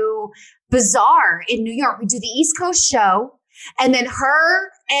to Bazaar in New York. We do the East Coast show. And then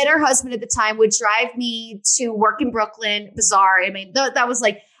her and her husband at the time would drive me to work in Brooklyn, Bazaar. I mean, that was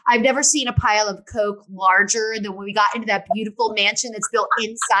like, I've never seen a pile of Coke larger than when we got into that beautiful mansion that's built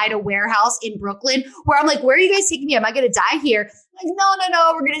inside a warehouse in Brooklyn, where I'm like, where are you guys taking me? Am I going to die here? I'm like,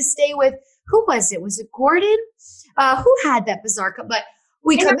 no. We're going to stay with, who was it? Was it Gordon? Who had that Bazaar cup? But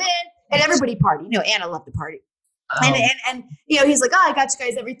we come in and everybody party. You know, Anna loved the party. And you know, he's like, I got you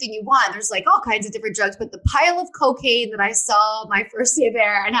guys everything you want. There's like all kinds of different drugs, but the pile of cocaine that I saw my first day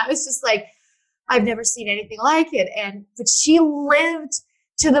there, and I was just like, I've never seen anything like it. But she lived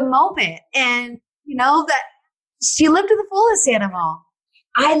to the moment, and you know that she lived to the fullest, Anna Mall.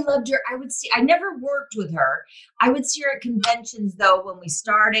 I loved her. I never worked with her. I would see her at conventions though when we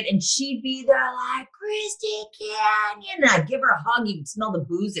started, and she'd be there like, Christy Canyon. And I'd give her a hug. You would smell the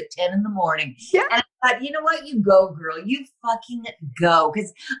booze at 10 in the morning. Yeah. And I thought, you know what? You go, girl. You fucking go.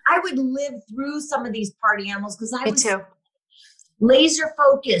 Because I would live through some of these party animals because I was laser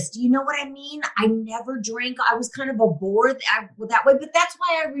focused. You know what I mean? I never drank. I was kind of a bore that way, but that's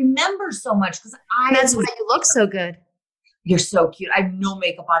why I remember so much because that's why you look so good. You're so cute. I have no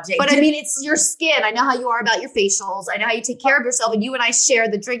makeup on today. But I mean, it's your skin. I know how you are about your facials. I know how you take care of yourself. And you and I share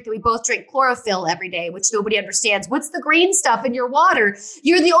the drink that we both drink, chlorophyll, every day, which nobody understands. What's the green stuff in your water?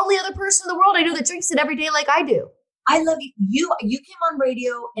 You're the only other person in the world I know that drinks it every day like I do. I love you. You came on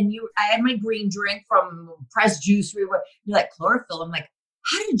radio and I had my green drink from Press Juice. You're like, chlorophyll. I'm like,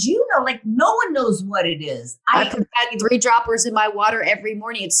 how did you know? Like, no one knows what it is. I put that 3 droppers in my water every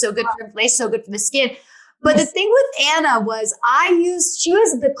morning. It's so good for the face, so good for the skin. But the thing with Anna was she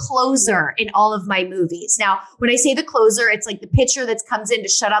was the closer in all of my movies. Now, when I say the closer, it's like the pitcher that comes in to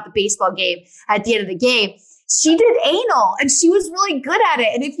shut out the baseball game at the end of the game. She did anal and she was really good at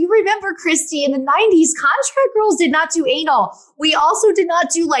it. And if you remember, Christy, in the 90s, contract girls did not do anal. We also did not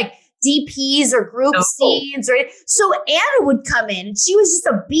do like DPs or group scenes. So Anna would come in and she was just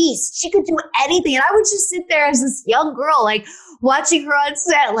a beast. She could do anything. And I would just sit there as this young girl, like watching her on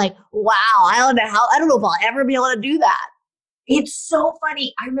set, like, wow, I don't know if I'll ever be able to do that. It's so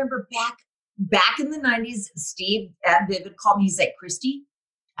funny. I remember back in the 90s, Steve at Vivid called me. He's like, Christy,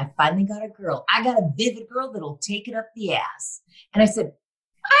 I finally got a girl. I got a Vivid girl that'll take it up the ass. And I said,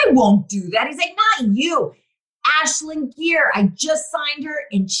 I won't do that. He's like, not you. Ashlyn Gear. I just signed her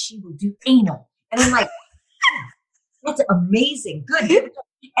and she will do anal. And I'm like, that's amazing. Good.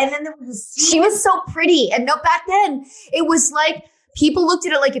 And then there was a scene. She was so pretty. And no, back then it was like, people looked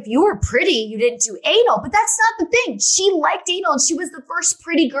at it like if you were pretty, you didn't do anal. But that's not the thing. She liked anal and she was the first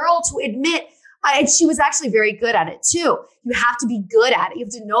pretty girl to admit. And she was actually very good at it too. You have to be good at it. You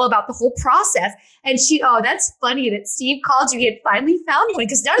have to know about the whole process. And that's funny that Steve called you. He had finally found one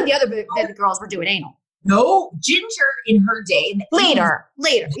because none of the other girls were doing anal. No, Ginger in her day. Later.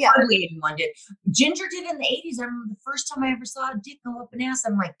 Yeah. Hardly anyone did. Ginger did in the 80s. I remember the first time I ever saw a dick go up an ass.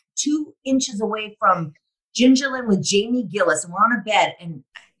 I'm like 2 inches away from Gingerland with Jamie Gillis. And we're on a bed. And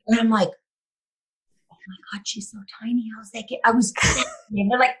I'm like, oh my God, she's so tiny. How's that get? I was,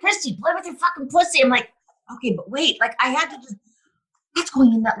 and they're like, Christy, play with your fucking pussy. I'm like, okay, but wait. Like I had to just,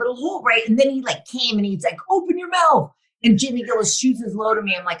 going in that little hole, right? And then he like came and he's like, open your mouth. And Jimmy Gillis shoots his load at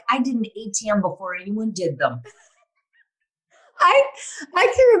me. I'm like, I did an ATM before anyone did them. I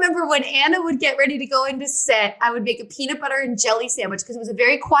can remember when Anna would get ready to go into set, I would make a peanut butter and jelly sandwich because it was a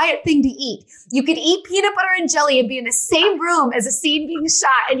very quiet thing to eat. You could eat peanut butter and jelly and be in the same room as a scene being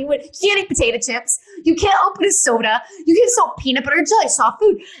shot, and you can't eat potato chips. You can't open a soda. You can't sell peanut butter and jelly, soft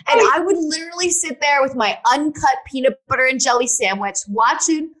food. And I would literally sit there with my uncut peanut butter and jelly sandwich,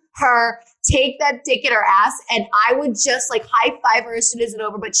 watching her take that dick in her ass, and I would just like high five her as soon as it's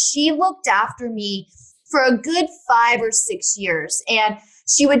over. But she looked after me for a good 5 or 6 years. And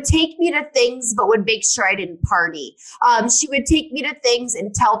she would take me to things, but would make sure I didn't party. She would take me to things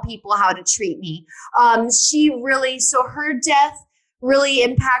and tell people how to treat me. So her death really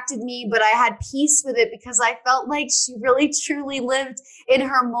impacted me, but I had peace with it because I felt like she really truly lived in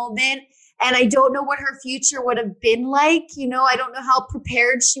her moment. And I don't know what her future would have been like. I don't know how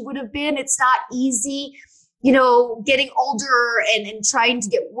prepared she would have been. It's not easy, getting older and trying to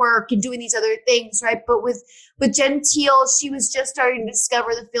get work and doing these other things, right? But with Gentile, she was just starting to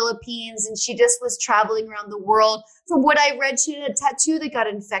discover the Philippines, and she just was traveling around the world. From what I read, she had a tattoo that got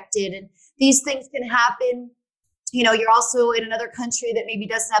infected, and these things can happen. You're also in another country that maybe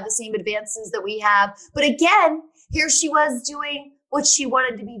doesn't have the same advances that we have. But again, here she was doing what she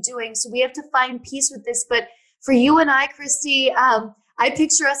wanted to be doing. So we have to find peace with this. But for you and I, Christy, I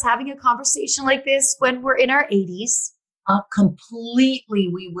picture us having a conversation like this when we're in our 80s. Completely,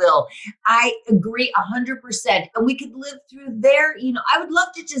 we will. I agree 100%. And we could live through there. I would love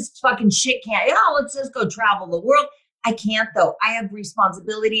to just fucking shit can. Let's just go travel the world. I can't, though. I have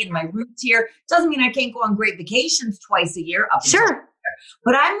responsibility and my roots here. Doesn't mean I can't go on great vacations twice a year. Sure.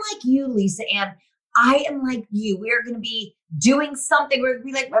 But I'm like you, Lisa, and I am like you. We are going to be doing something. We're going to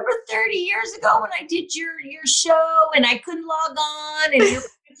be like, remember 30 years ago when I did your show and I couldn't log on, and it's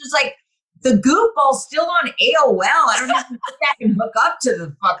just like the goofball's still on AOL. I don't even think I can hook up to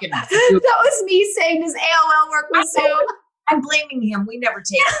the fucking. That was me saying, does AOL work with Zoom? I'm blaming him. We never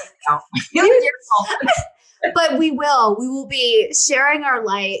take it out. But we will be sharing our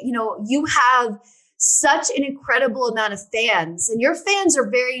light. You have such an incredible amount of fans, and your fans are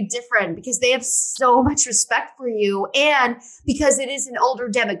very different because they have so much respect for you, and because it is an older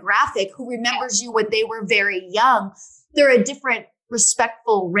demographic who remembers you when they were very young. They're a different,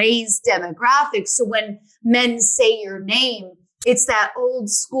 respectful, raised demographic. So when men say your name, it's that old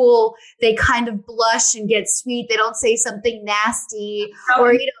school, they kind of blush and get sweet. They don't say something nasty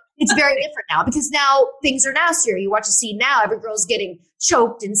or, it's very different now because now things are nastier. You watch a scene now, every girl's getting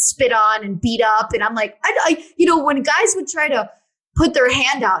choked and spit on and beat up. And I'm like, when guys would try to put their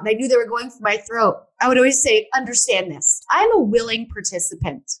hand out and I knew they were going for my throat, I would always say, understand this. I'm a willing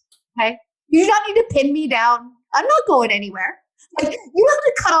participant. Okay. You do not need to pin me down. I'm not going anywhere. Like, you have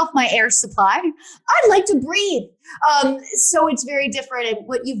to cut off my air supply. I'd like to breathe. So it's very different. And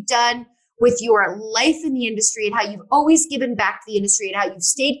what you've done with your life in the industry and how you've always given back to the industry and how you've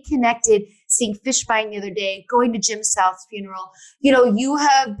stayed connected, seeing Fishbine the other day, going to Jim South's funeral. You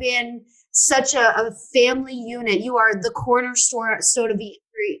have been such a family unit. You are the cornerstone of the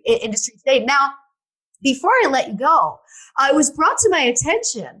industry today. Now, before I let you go, it was brought to my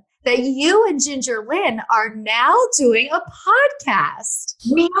attention that you and Ginger Lynn are now doing a podcast.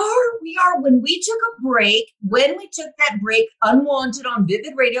 We are. When we took that break, unwanted on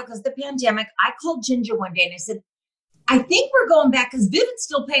Vivid Radio because of the pandemic, I called Ginger one day and I said, I think we're going back because Vivid's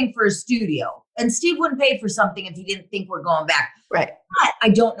still paying for a studio. And Steve wouldn't pay for something if he didn't think we're going back. Right. But I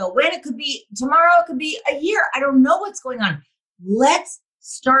don't know when. It could be tomorrow. It could be a year. I don't know what's going on. Let's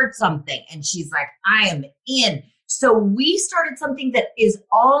start something. And she's like, I am in. So we started something that is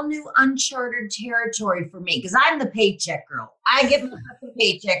all new, uncharted territory for me because I'm the paycheck girl. I get my fucking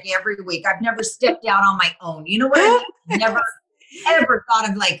paycheck every week. I've never stepped out on my own. You know what I mean? Never, ever thought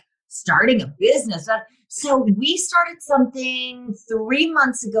of like starting a business. So we started something 3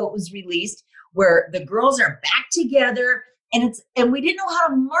 months ago. It was released where the girls are back together, and we didn't know how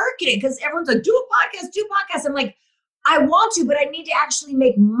to market it because everyone's like, do a podcast. I'm like, I want to, but I need to actually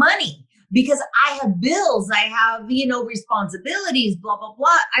make money. Because I have bills, I have, responsibilities, blah, blah, blah.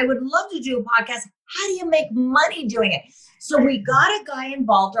 I would love to do a podcast. How do you make money doing it? So we got a guy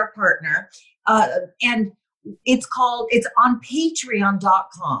involved, our partner, and it's on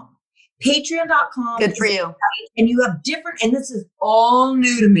patreon.com. Patreon.com. Good for you. And you have and this is all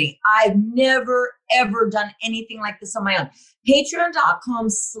new to me. I've never, ever done anything like this on my own.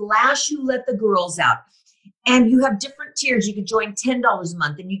 Patreon.com/you let the girls out. And you have different tiers. You could join $10 a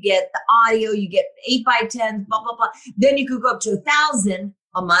month and you get the audio, you get 8x10, blah, blah, blah. Then you could go up to $1,000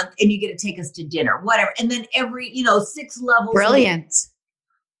 a month and you get to take us to dinner, whatever. And then every, 6 levels. Brilliant.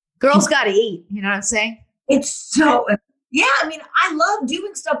 Girls got to eat. You know what I'm saying? It's so, yeah. I mean, I love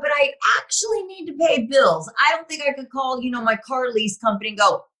doing stuff, but I actually need to pay bills. I don't think I could call, my car lease company and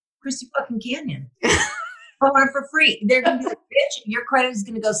go, Christy fucking Canyon. I want it for free. They're going to be like, bitch, your credit is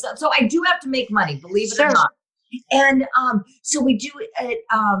going to go. So I do have to make money, believe it or not. And so we do it.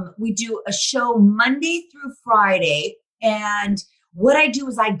 We do a show Monday through Friday. And what I do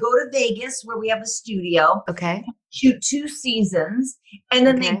is I go to Vegas where we have a studio. Okay. Shoot 2 seasons. And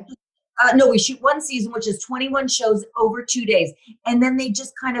then we shoot 1 season, which is 21 shows over 2 days. And then they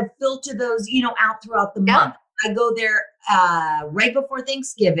just kind of filter those, out throughout the month. I go there right before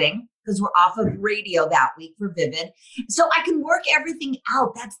Thanksgiving because we're off of radio that week for Vivid. So I can work everything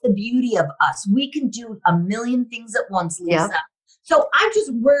out. That's the beauty of us. We can do a million things at once, Lisa. Yep. So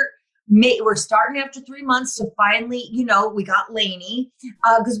we're starting after 3 months to finally, we got Lainey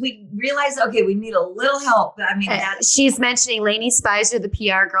because we realized, okay, we need a little help. I mean, she's mentioning Lainey Spicer, the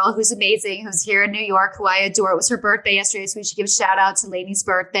PR girl, who's amazing, who's here in New York, who I adore. It was her birthday yesterday, so we should give a shout out to Lainey's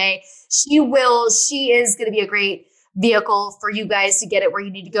birthday. She is going to be a great vehicle for you guys to get it where you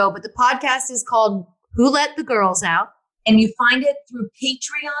need to go. But the podcast is called Who Let the Girls Out? And you find it through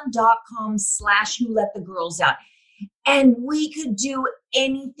patreon.com/wholetthegirlsout. And we could do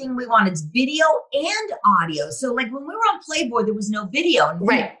anything we want. It's video and audio. So like when we were on Playboy, there was no video.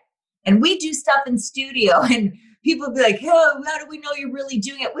 Right. And we do stuff in studio and people would be like, oh, how do we know you're really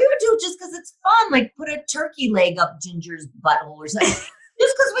doing it? We would do it just because it's fun. Like put a turkey leg up Ginger's butthole or something.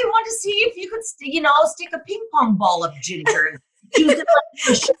 Just because we want to see if you could, stick a ping pong ball up Ginger. She's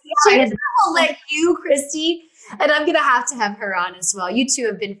gonna let you, Christy, and I'm going to have her on as well. You two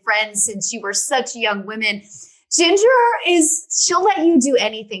have been friends since you were such young women. Ginger she'll let you do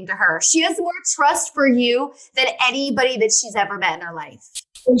anything to her. She has more trust for you than anybody that she's ever met in her life.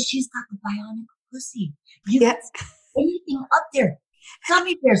 And she's got the bionic pussy. Anything up there.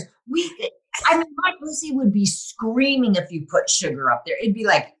 Gummy bears. My pussy would be screaming if you put sugar up there. It'd be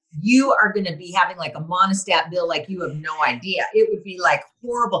like, you are going to be having like a monostat bill like you have no idea. It would be like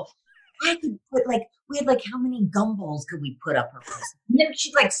horrible. I could put we had how many gumballs could we put up her pussy? And then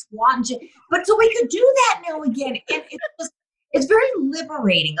she'd squat and shit. But so we could do that now again. And it's very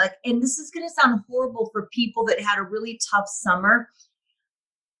liberating. And this is going to sound horrible for people that had a really tough summer.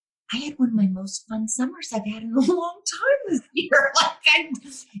 I had one of my most fun summers I've had in a long time this year.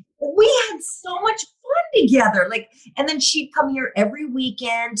 We had so much fun together. And then she'd come here every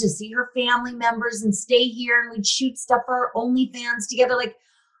weekend to see her family members and stay here, and we'd shoot stuff for our OnlyFans together.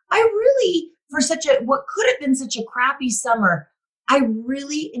 I really, for what could have been such a crappy summer, I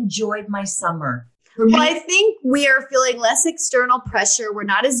really enjoyed my summer. Well, I think we are feeling less external pressure. We're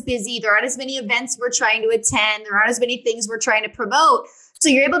not as busy. There aren't as many events we're trying to attend. There aren't as many things we're trying to promote. So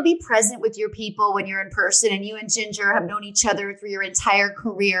you're able to be present with your people when you're in person, and you and Ginger have known each other through your entire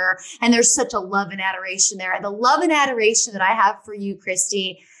career. And there's such a love and adoration there. And the love and adoration that I have for you,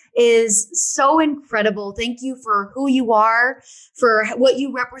 Christy, is so incredible. Thank you for who you are, for what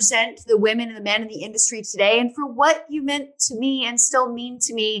you represent to the women and the men in the industry today, and for what you meant to me and still mean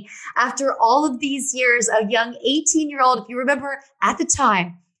to me after all of these years. A young 18-year-old, if you remember at the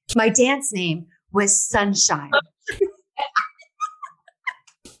time, my dance name was Sunshine.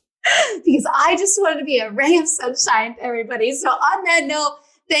 Because I just wanted to be a ray of sunshine to everybody. So on that note,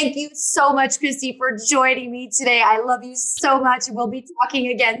 thank you so much, Christy, for joining me today. I love you so much. We'll be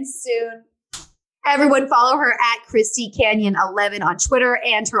talking again soon. Everyone follow her at Christy Canyon 11 on Twitter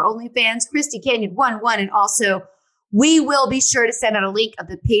and her OnlyFans, Christy Canyon 11. And also, we will be sure to send out a link of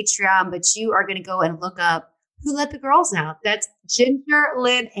the Patreon, but you are going to go and look up Who Let the Girls Out. That's Ginger,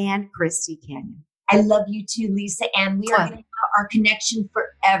 Lynn, and Christy Canyon. I love you too, Lisa. And we are going to have our connection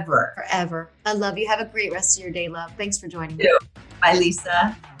forever. Forever. I love you. Have a great rest of your day, love. Thanks for joining me. Bye,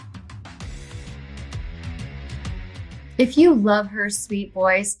 Lisa. If you love her sweet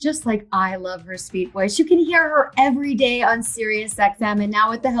voice, just like I love her sweet voice, you can hear her every day on SiriusXM, and now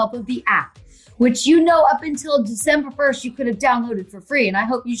with the help of the app, which up until December 1st, you could have downloaded for free. And I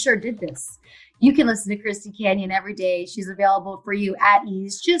hope you sure did this. You can listen to Christy Canyon every day. She's available for you at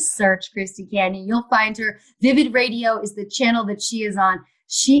ease. Just search Christy Canyon. You'll find her. Vivid Radio is the channel that she is on.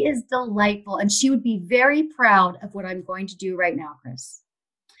 She is delightful, and she would be very proud of what I'm going to do right now, Chris.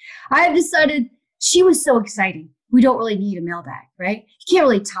 I have decided she was so exciting. We don't really need a mailbag, right? You can't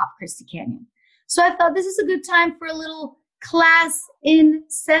really top Christy Canyon. So I thought this is a good time for a little class in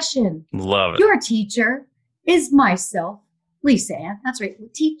session. Love it. Your teacher is myself, Lisa Ann. That's right.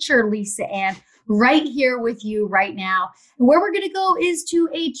 Teacher Lisa Ann, right here with you right now. And where we're going to go is to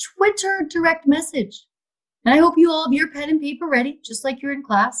a Twitter direct message. And I hope you all have your pen and paper ready, just like you're in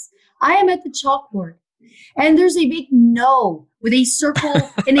class. I am at the chalkboard. And there's a big no with a circle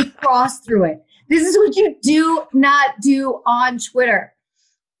and a cross through it. This is what you do not do on Twitter.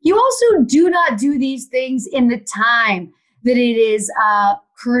 You also do not do these things in the time that it is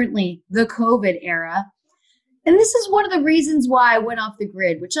currently the COVID era. And this is one of the reasons why I went off the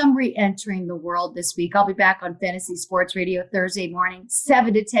grid, which I'm re-entering the world this week. I'll be back on Fantasy Sports Radio Thursday morning,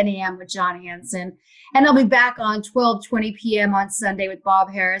 7 to 10 a.m. with John Hansen. And I'll be back on 12:20 p.m. on Sunday with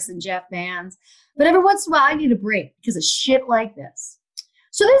Bob Harris and Jeff Vans. But every once in a while, I need a break because of shit like this.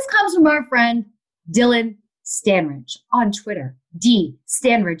 So this comes from our friend Dylan Stanridge on Twitter,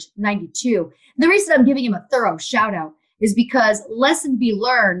 DStanridge92. The reason I'm giving him a thorough shout out is because lesson be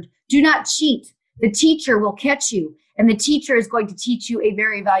learned, do not cheat. The teacher will catch you, and the teacher is going to teach you a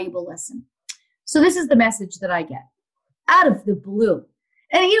very valuable lesson. So this is the message that I get out of the blue.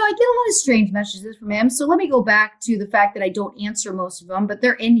 And, I get a lot of strange messages from him. So let me go back to the fact that I don't answer most of them, but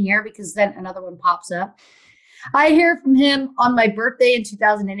they're in here because then another one pops up. I hear from him on my birthday in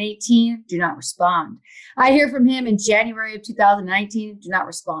 2018, do not respond. I hear from him in January of 2019, do not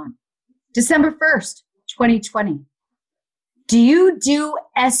respond. December 1st, 2020. Do you do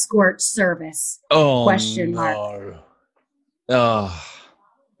escort service? Oh, Question mark. No.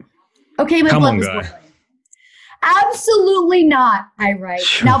 Okay, my Come blood on, was guy. boiling. Absolutely not, I write.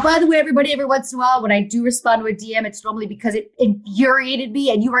 Now, by the way, everybody, every once in a while, when I do respond to a DM, it's normally because it infuriated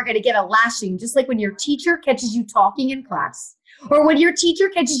me and you are going to get a lashing, just like when your teacher catches you talking in class or when your teacher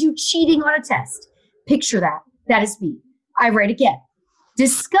catches you cheating on a test. Picture that. That is me. I write again.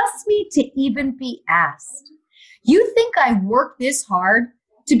 Disgusts me to even be asked. You think I work this hard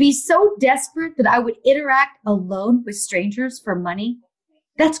to be so desperate that I would interact alone with strangers for money?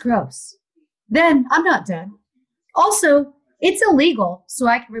 That's gross. Then I'm not done. Also, it's illegal, so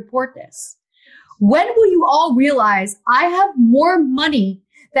I can report this. When will you all realize I have more money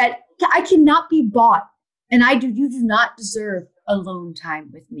that I cannot be bought, and you do not deserve alone time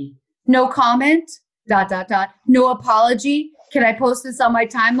with me? No comment, ... No apology. Can I post this on my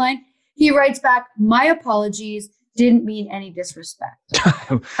timeline? He writes back, my apologies didn't mean any disrespect.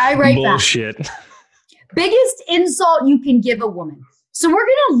 I write Bullshit. back. Biggest insult you can give a woman. So we're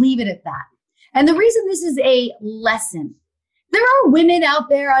going to leave it at that. And the reason this is a lesson, there are women out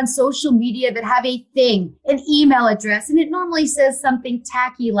there on social media that have a thing, an email address, and it normally says something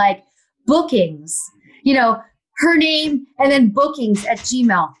tacky like bookings, her name and then bookings at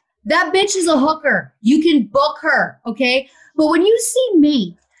Gmail. That bitch is a hooker. You can book her, okay? But when you see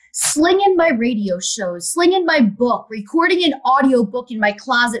me slinging my radio shows, slinging my book, recording an audio book in my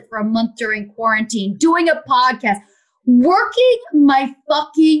closet for a month during quarantine, doing a podcast, working my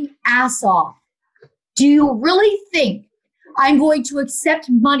fucking ass off, do you really think I'm going to accept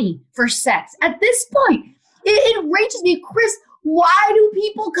money for sex? At this point, it enrages me. Chris, why do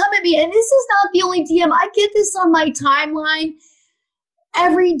people come at me? And this is not the only DM. I get this on my timeline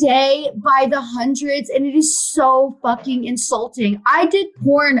every day by the hundreds, and it is so fucking insulting. I did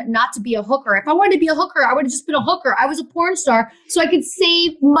porn not to be a hooker. If I wanted to be a hooker, I would have just been a hooker. I was a porn star so I could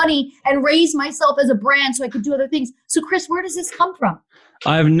save money and raise myself as a brand so I could do other things. So Chris, where does this come from?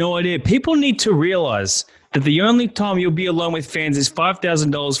 I have no idea. People need to realize that the only time you'll be alone with fans is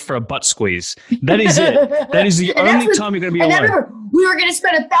 $5,000 for a butt squeeze. That is it. That is the only time you're going to be alone. And remember, we were going to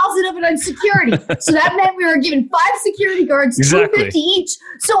spend $1,000 of it on security. So that meant we were giving 5 security guards, Exactly. $250 each.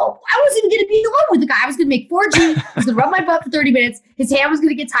 So I wasn't even going to be alone with the guy. I was going to make 4G. I was going to rub my butt for 30 minutes. His hand was going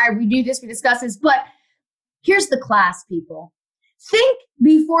to get tired. We knew this. We discussed this. But here's the class, people. Think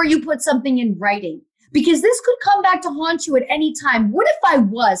before you put something in writing. Because this could come back to haunt you at any time. What if I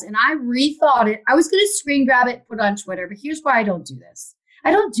was, and I rethought it, I was going to screen grab it, put it on Twitter, but here's why I don't do this.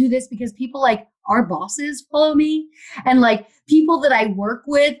 I don't do this because people like our bosses follow me and like people that I work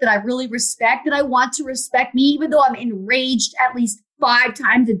with that I really respect, that I want to respect me, even though I'm enraged at least 5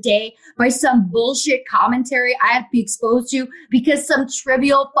 times a day by some bullshit commentary I have to be exposed to because some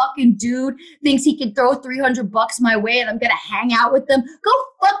trivial fucking dude thinks he can throw $300 my way and I'm going to hang out with them. Go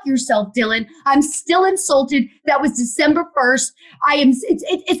fuck yourself, Dylan. I'm still insulted. That was December 1st.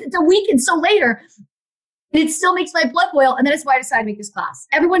 It's a week and so later, and it still makes my blood boil. And that is why I decided to make this class.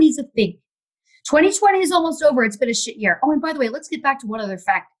 Everyone needs to think. 2020 is almost over. It's been a shit year. Oh, and by the way, let's get back to one other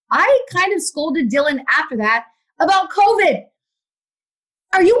fact. I kind of scolded Dylan after that about COVID.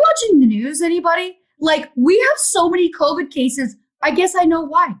 Are you watching the news, anybody? Like, we have so many COVID cases. I guess I know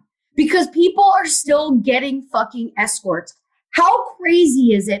why. Because people are still getting fucking escorts. How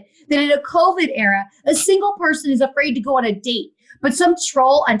crazy is it that in a COVID era, a single person is afraid to go on a date, but some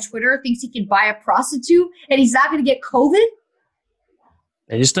troll on Twitter thinks he can buy a prostitute and he's not going to get COVID?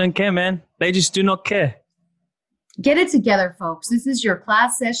 They just don't care, man. They just do not care. Get it together, folks. This is your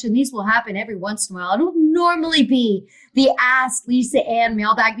class session. These will happen every once in a while. It'll normally be the Ask Lisa Ann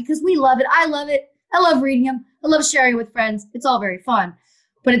mailbag because we love it. I love it. I love reading them. I love sharing with friends. It's all very fun.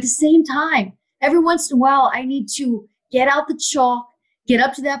 But at the same time, every once in a while, I need to get out the chalk, get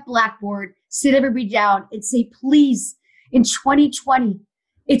up to that blackboard, sit everybody down and say, please, in 2020,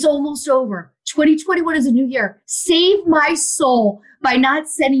 it's almost over. 2021 is a new year. Save my soul by not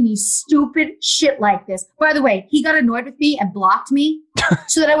sending me stupid shit like this. By the way, he got annoyed with me and blocked me.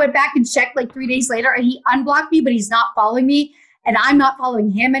 So then I went back and checked like 3 days later and he unblocked me, but he's not following me. And I'm not following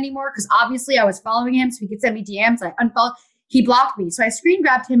him anymore because obviously I was following him so he could send me DMs. I unfollowed. He blocked me. So I screen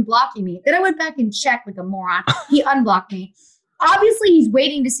grabbed him blocking me. Then I went back and checked like a moron. He unblocked me. Obviously, he's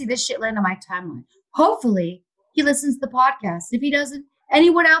waiting to see this shit land on my timeline. Hopefully, he listens to the podcast. If he doesn't,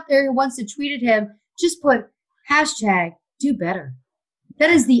 anyone out there who wants to tweet at him, just put hashtag do better. That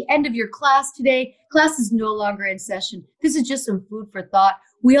is the end of your class today. Class is no longer in session. This is just some food for thought.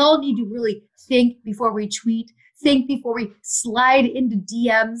 We all need to really think before we tweet, think before we slide into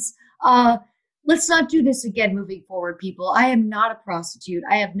DMs. Let's not do this again moving forward, people. I am not a prostitute.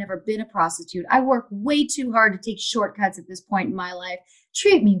 I have never been a prostitute. I work way too hard to take shortcuts at this point in my life.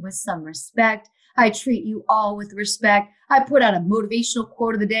 Treat me with some respect. I treat you all with respect. I put out a motivational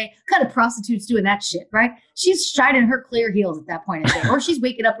quote of the day. What kind of prostitute's doing that shit, right? She's shining her clear heels at that point in the day, or she's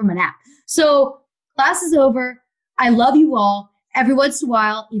waking up from a nap. So class is over. I love you all. Every once in a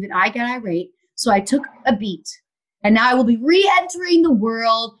while, even I get irate. So I took a beat. And now I will be re-entering the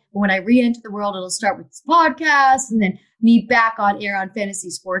world. But when I re-enter the world, it'll start with this podcast and then me back on air on Fantasy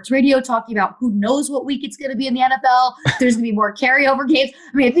Sports Radio talking about who knows what week it's going to be in the NFL. There's going to be more carryover games.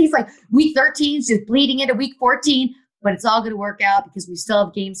 I mean, I think it's like week 13 is just bleeding into week 14, but it's all going to work out because we still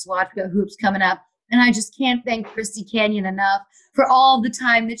have games to watch. We got hoops coming up. And I just can't thank Christy Canyon enough for all of the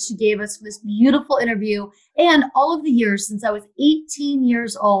time that she gave us for this beautiful interview and all of the years since I was 18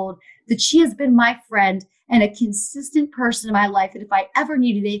 years old that she has been my friend and a consistent person in my life that if I ever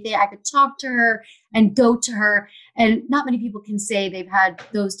needed anything, I could talk to her and go to her. And not many people can say they've had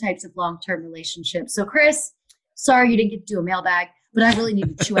those types of long-term relationships. So Chris, sorry you didn't get to do a mailbag, but I really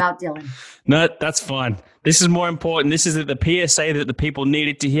need to chew out Dylan. No, that's fine. This is more important. This is the PSA that the people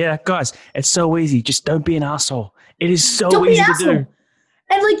needed to hear. Guys, it's so easy. Just don't be an asshole. It is so easy to do.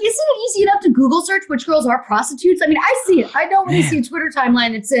 And like, isn't it easy enough to Google search which girls are prostitutes? I mean, I see it. I know when I see a Twitter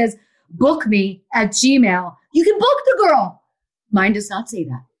timeline that says, book me at Gmail. You can book the girl. Mine does not say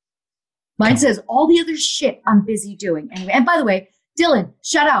that. Mine says all the other shit I'm busy doing. Anyway, and by the way, Dylan,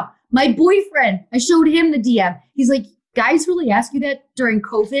 shout out. My boyfriend, I showed him the DM. He's like, guys really ask you that during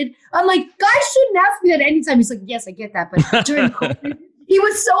COVID? I'm like, guys shouldn't ask me that anytime. He's like, yes, I get that. But during COVID, he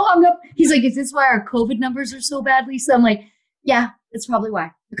was so hung up. He's like, is this why our COVID numbers are so bad, Lisa? I'm like, yeah, that's probably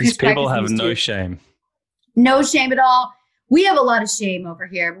why. These people have no shame. No shame at all. We have a lot of shame over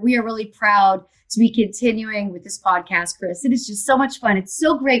here, but we are really proud to be continuing with this podcast, Chris. It is just so much fun. It's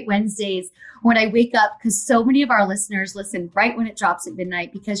so great Wednesdays when I wake up because so many of our listeners listen right when it drops at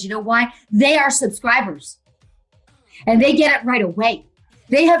midnight because you know why? They are subscribers and they get it right away.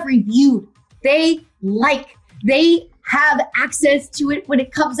 They have reviewed. They have access to it when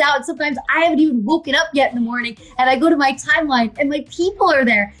it comes out. And sometimes I haven't even woken up yet in the morning and I go to my timeline and my people are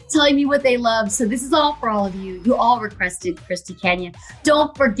there telling me what they love. So this is all for all of you. You all requested Christy Canyon.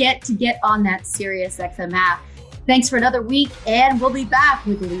 Don't forget to get on that SiriusXM app. Thanks for another week and we'll be back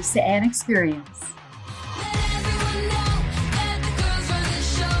with the Lisa Ann Experience.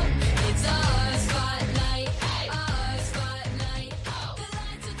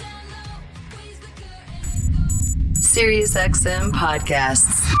 SiriusXM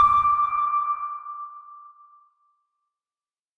podcasts.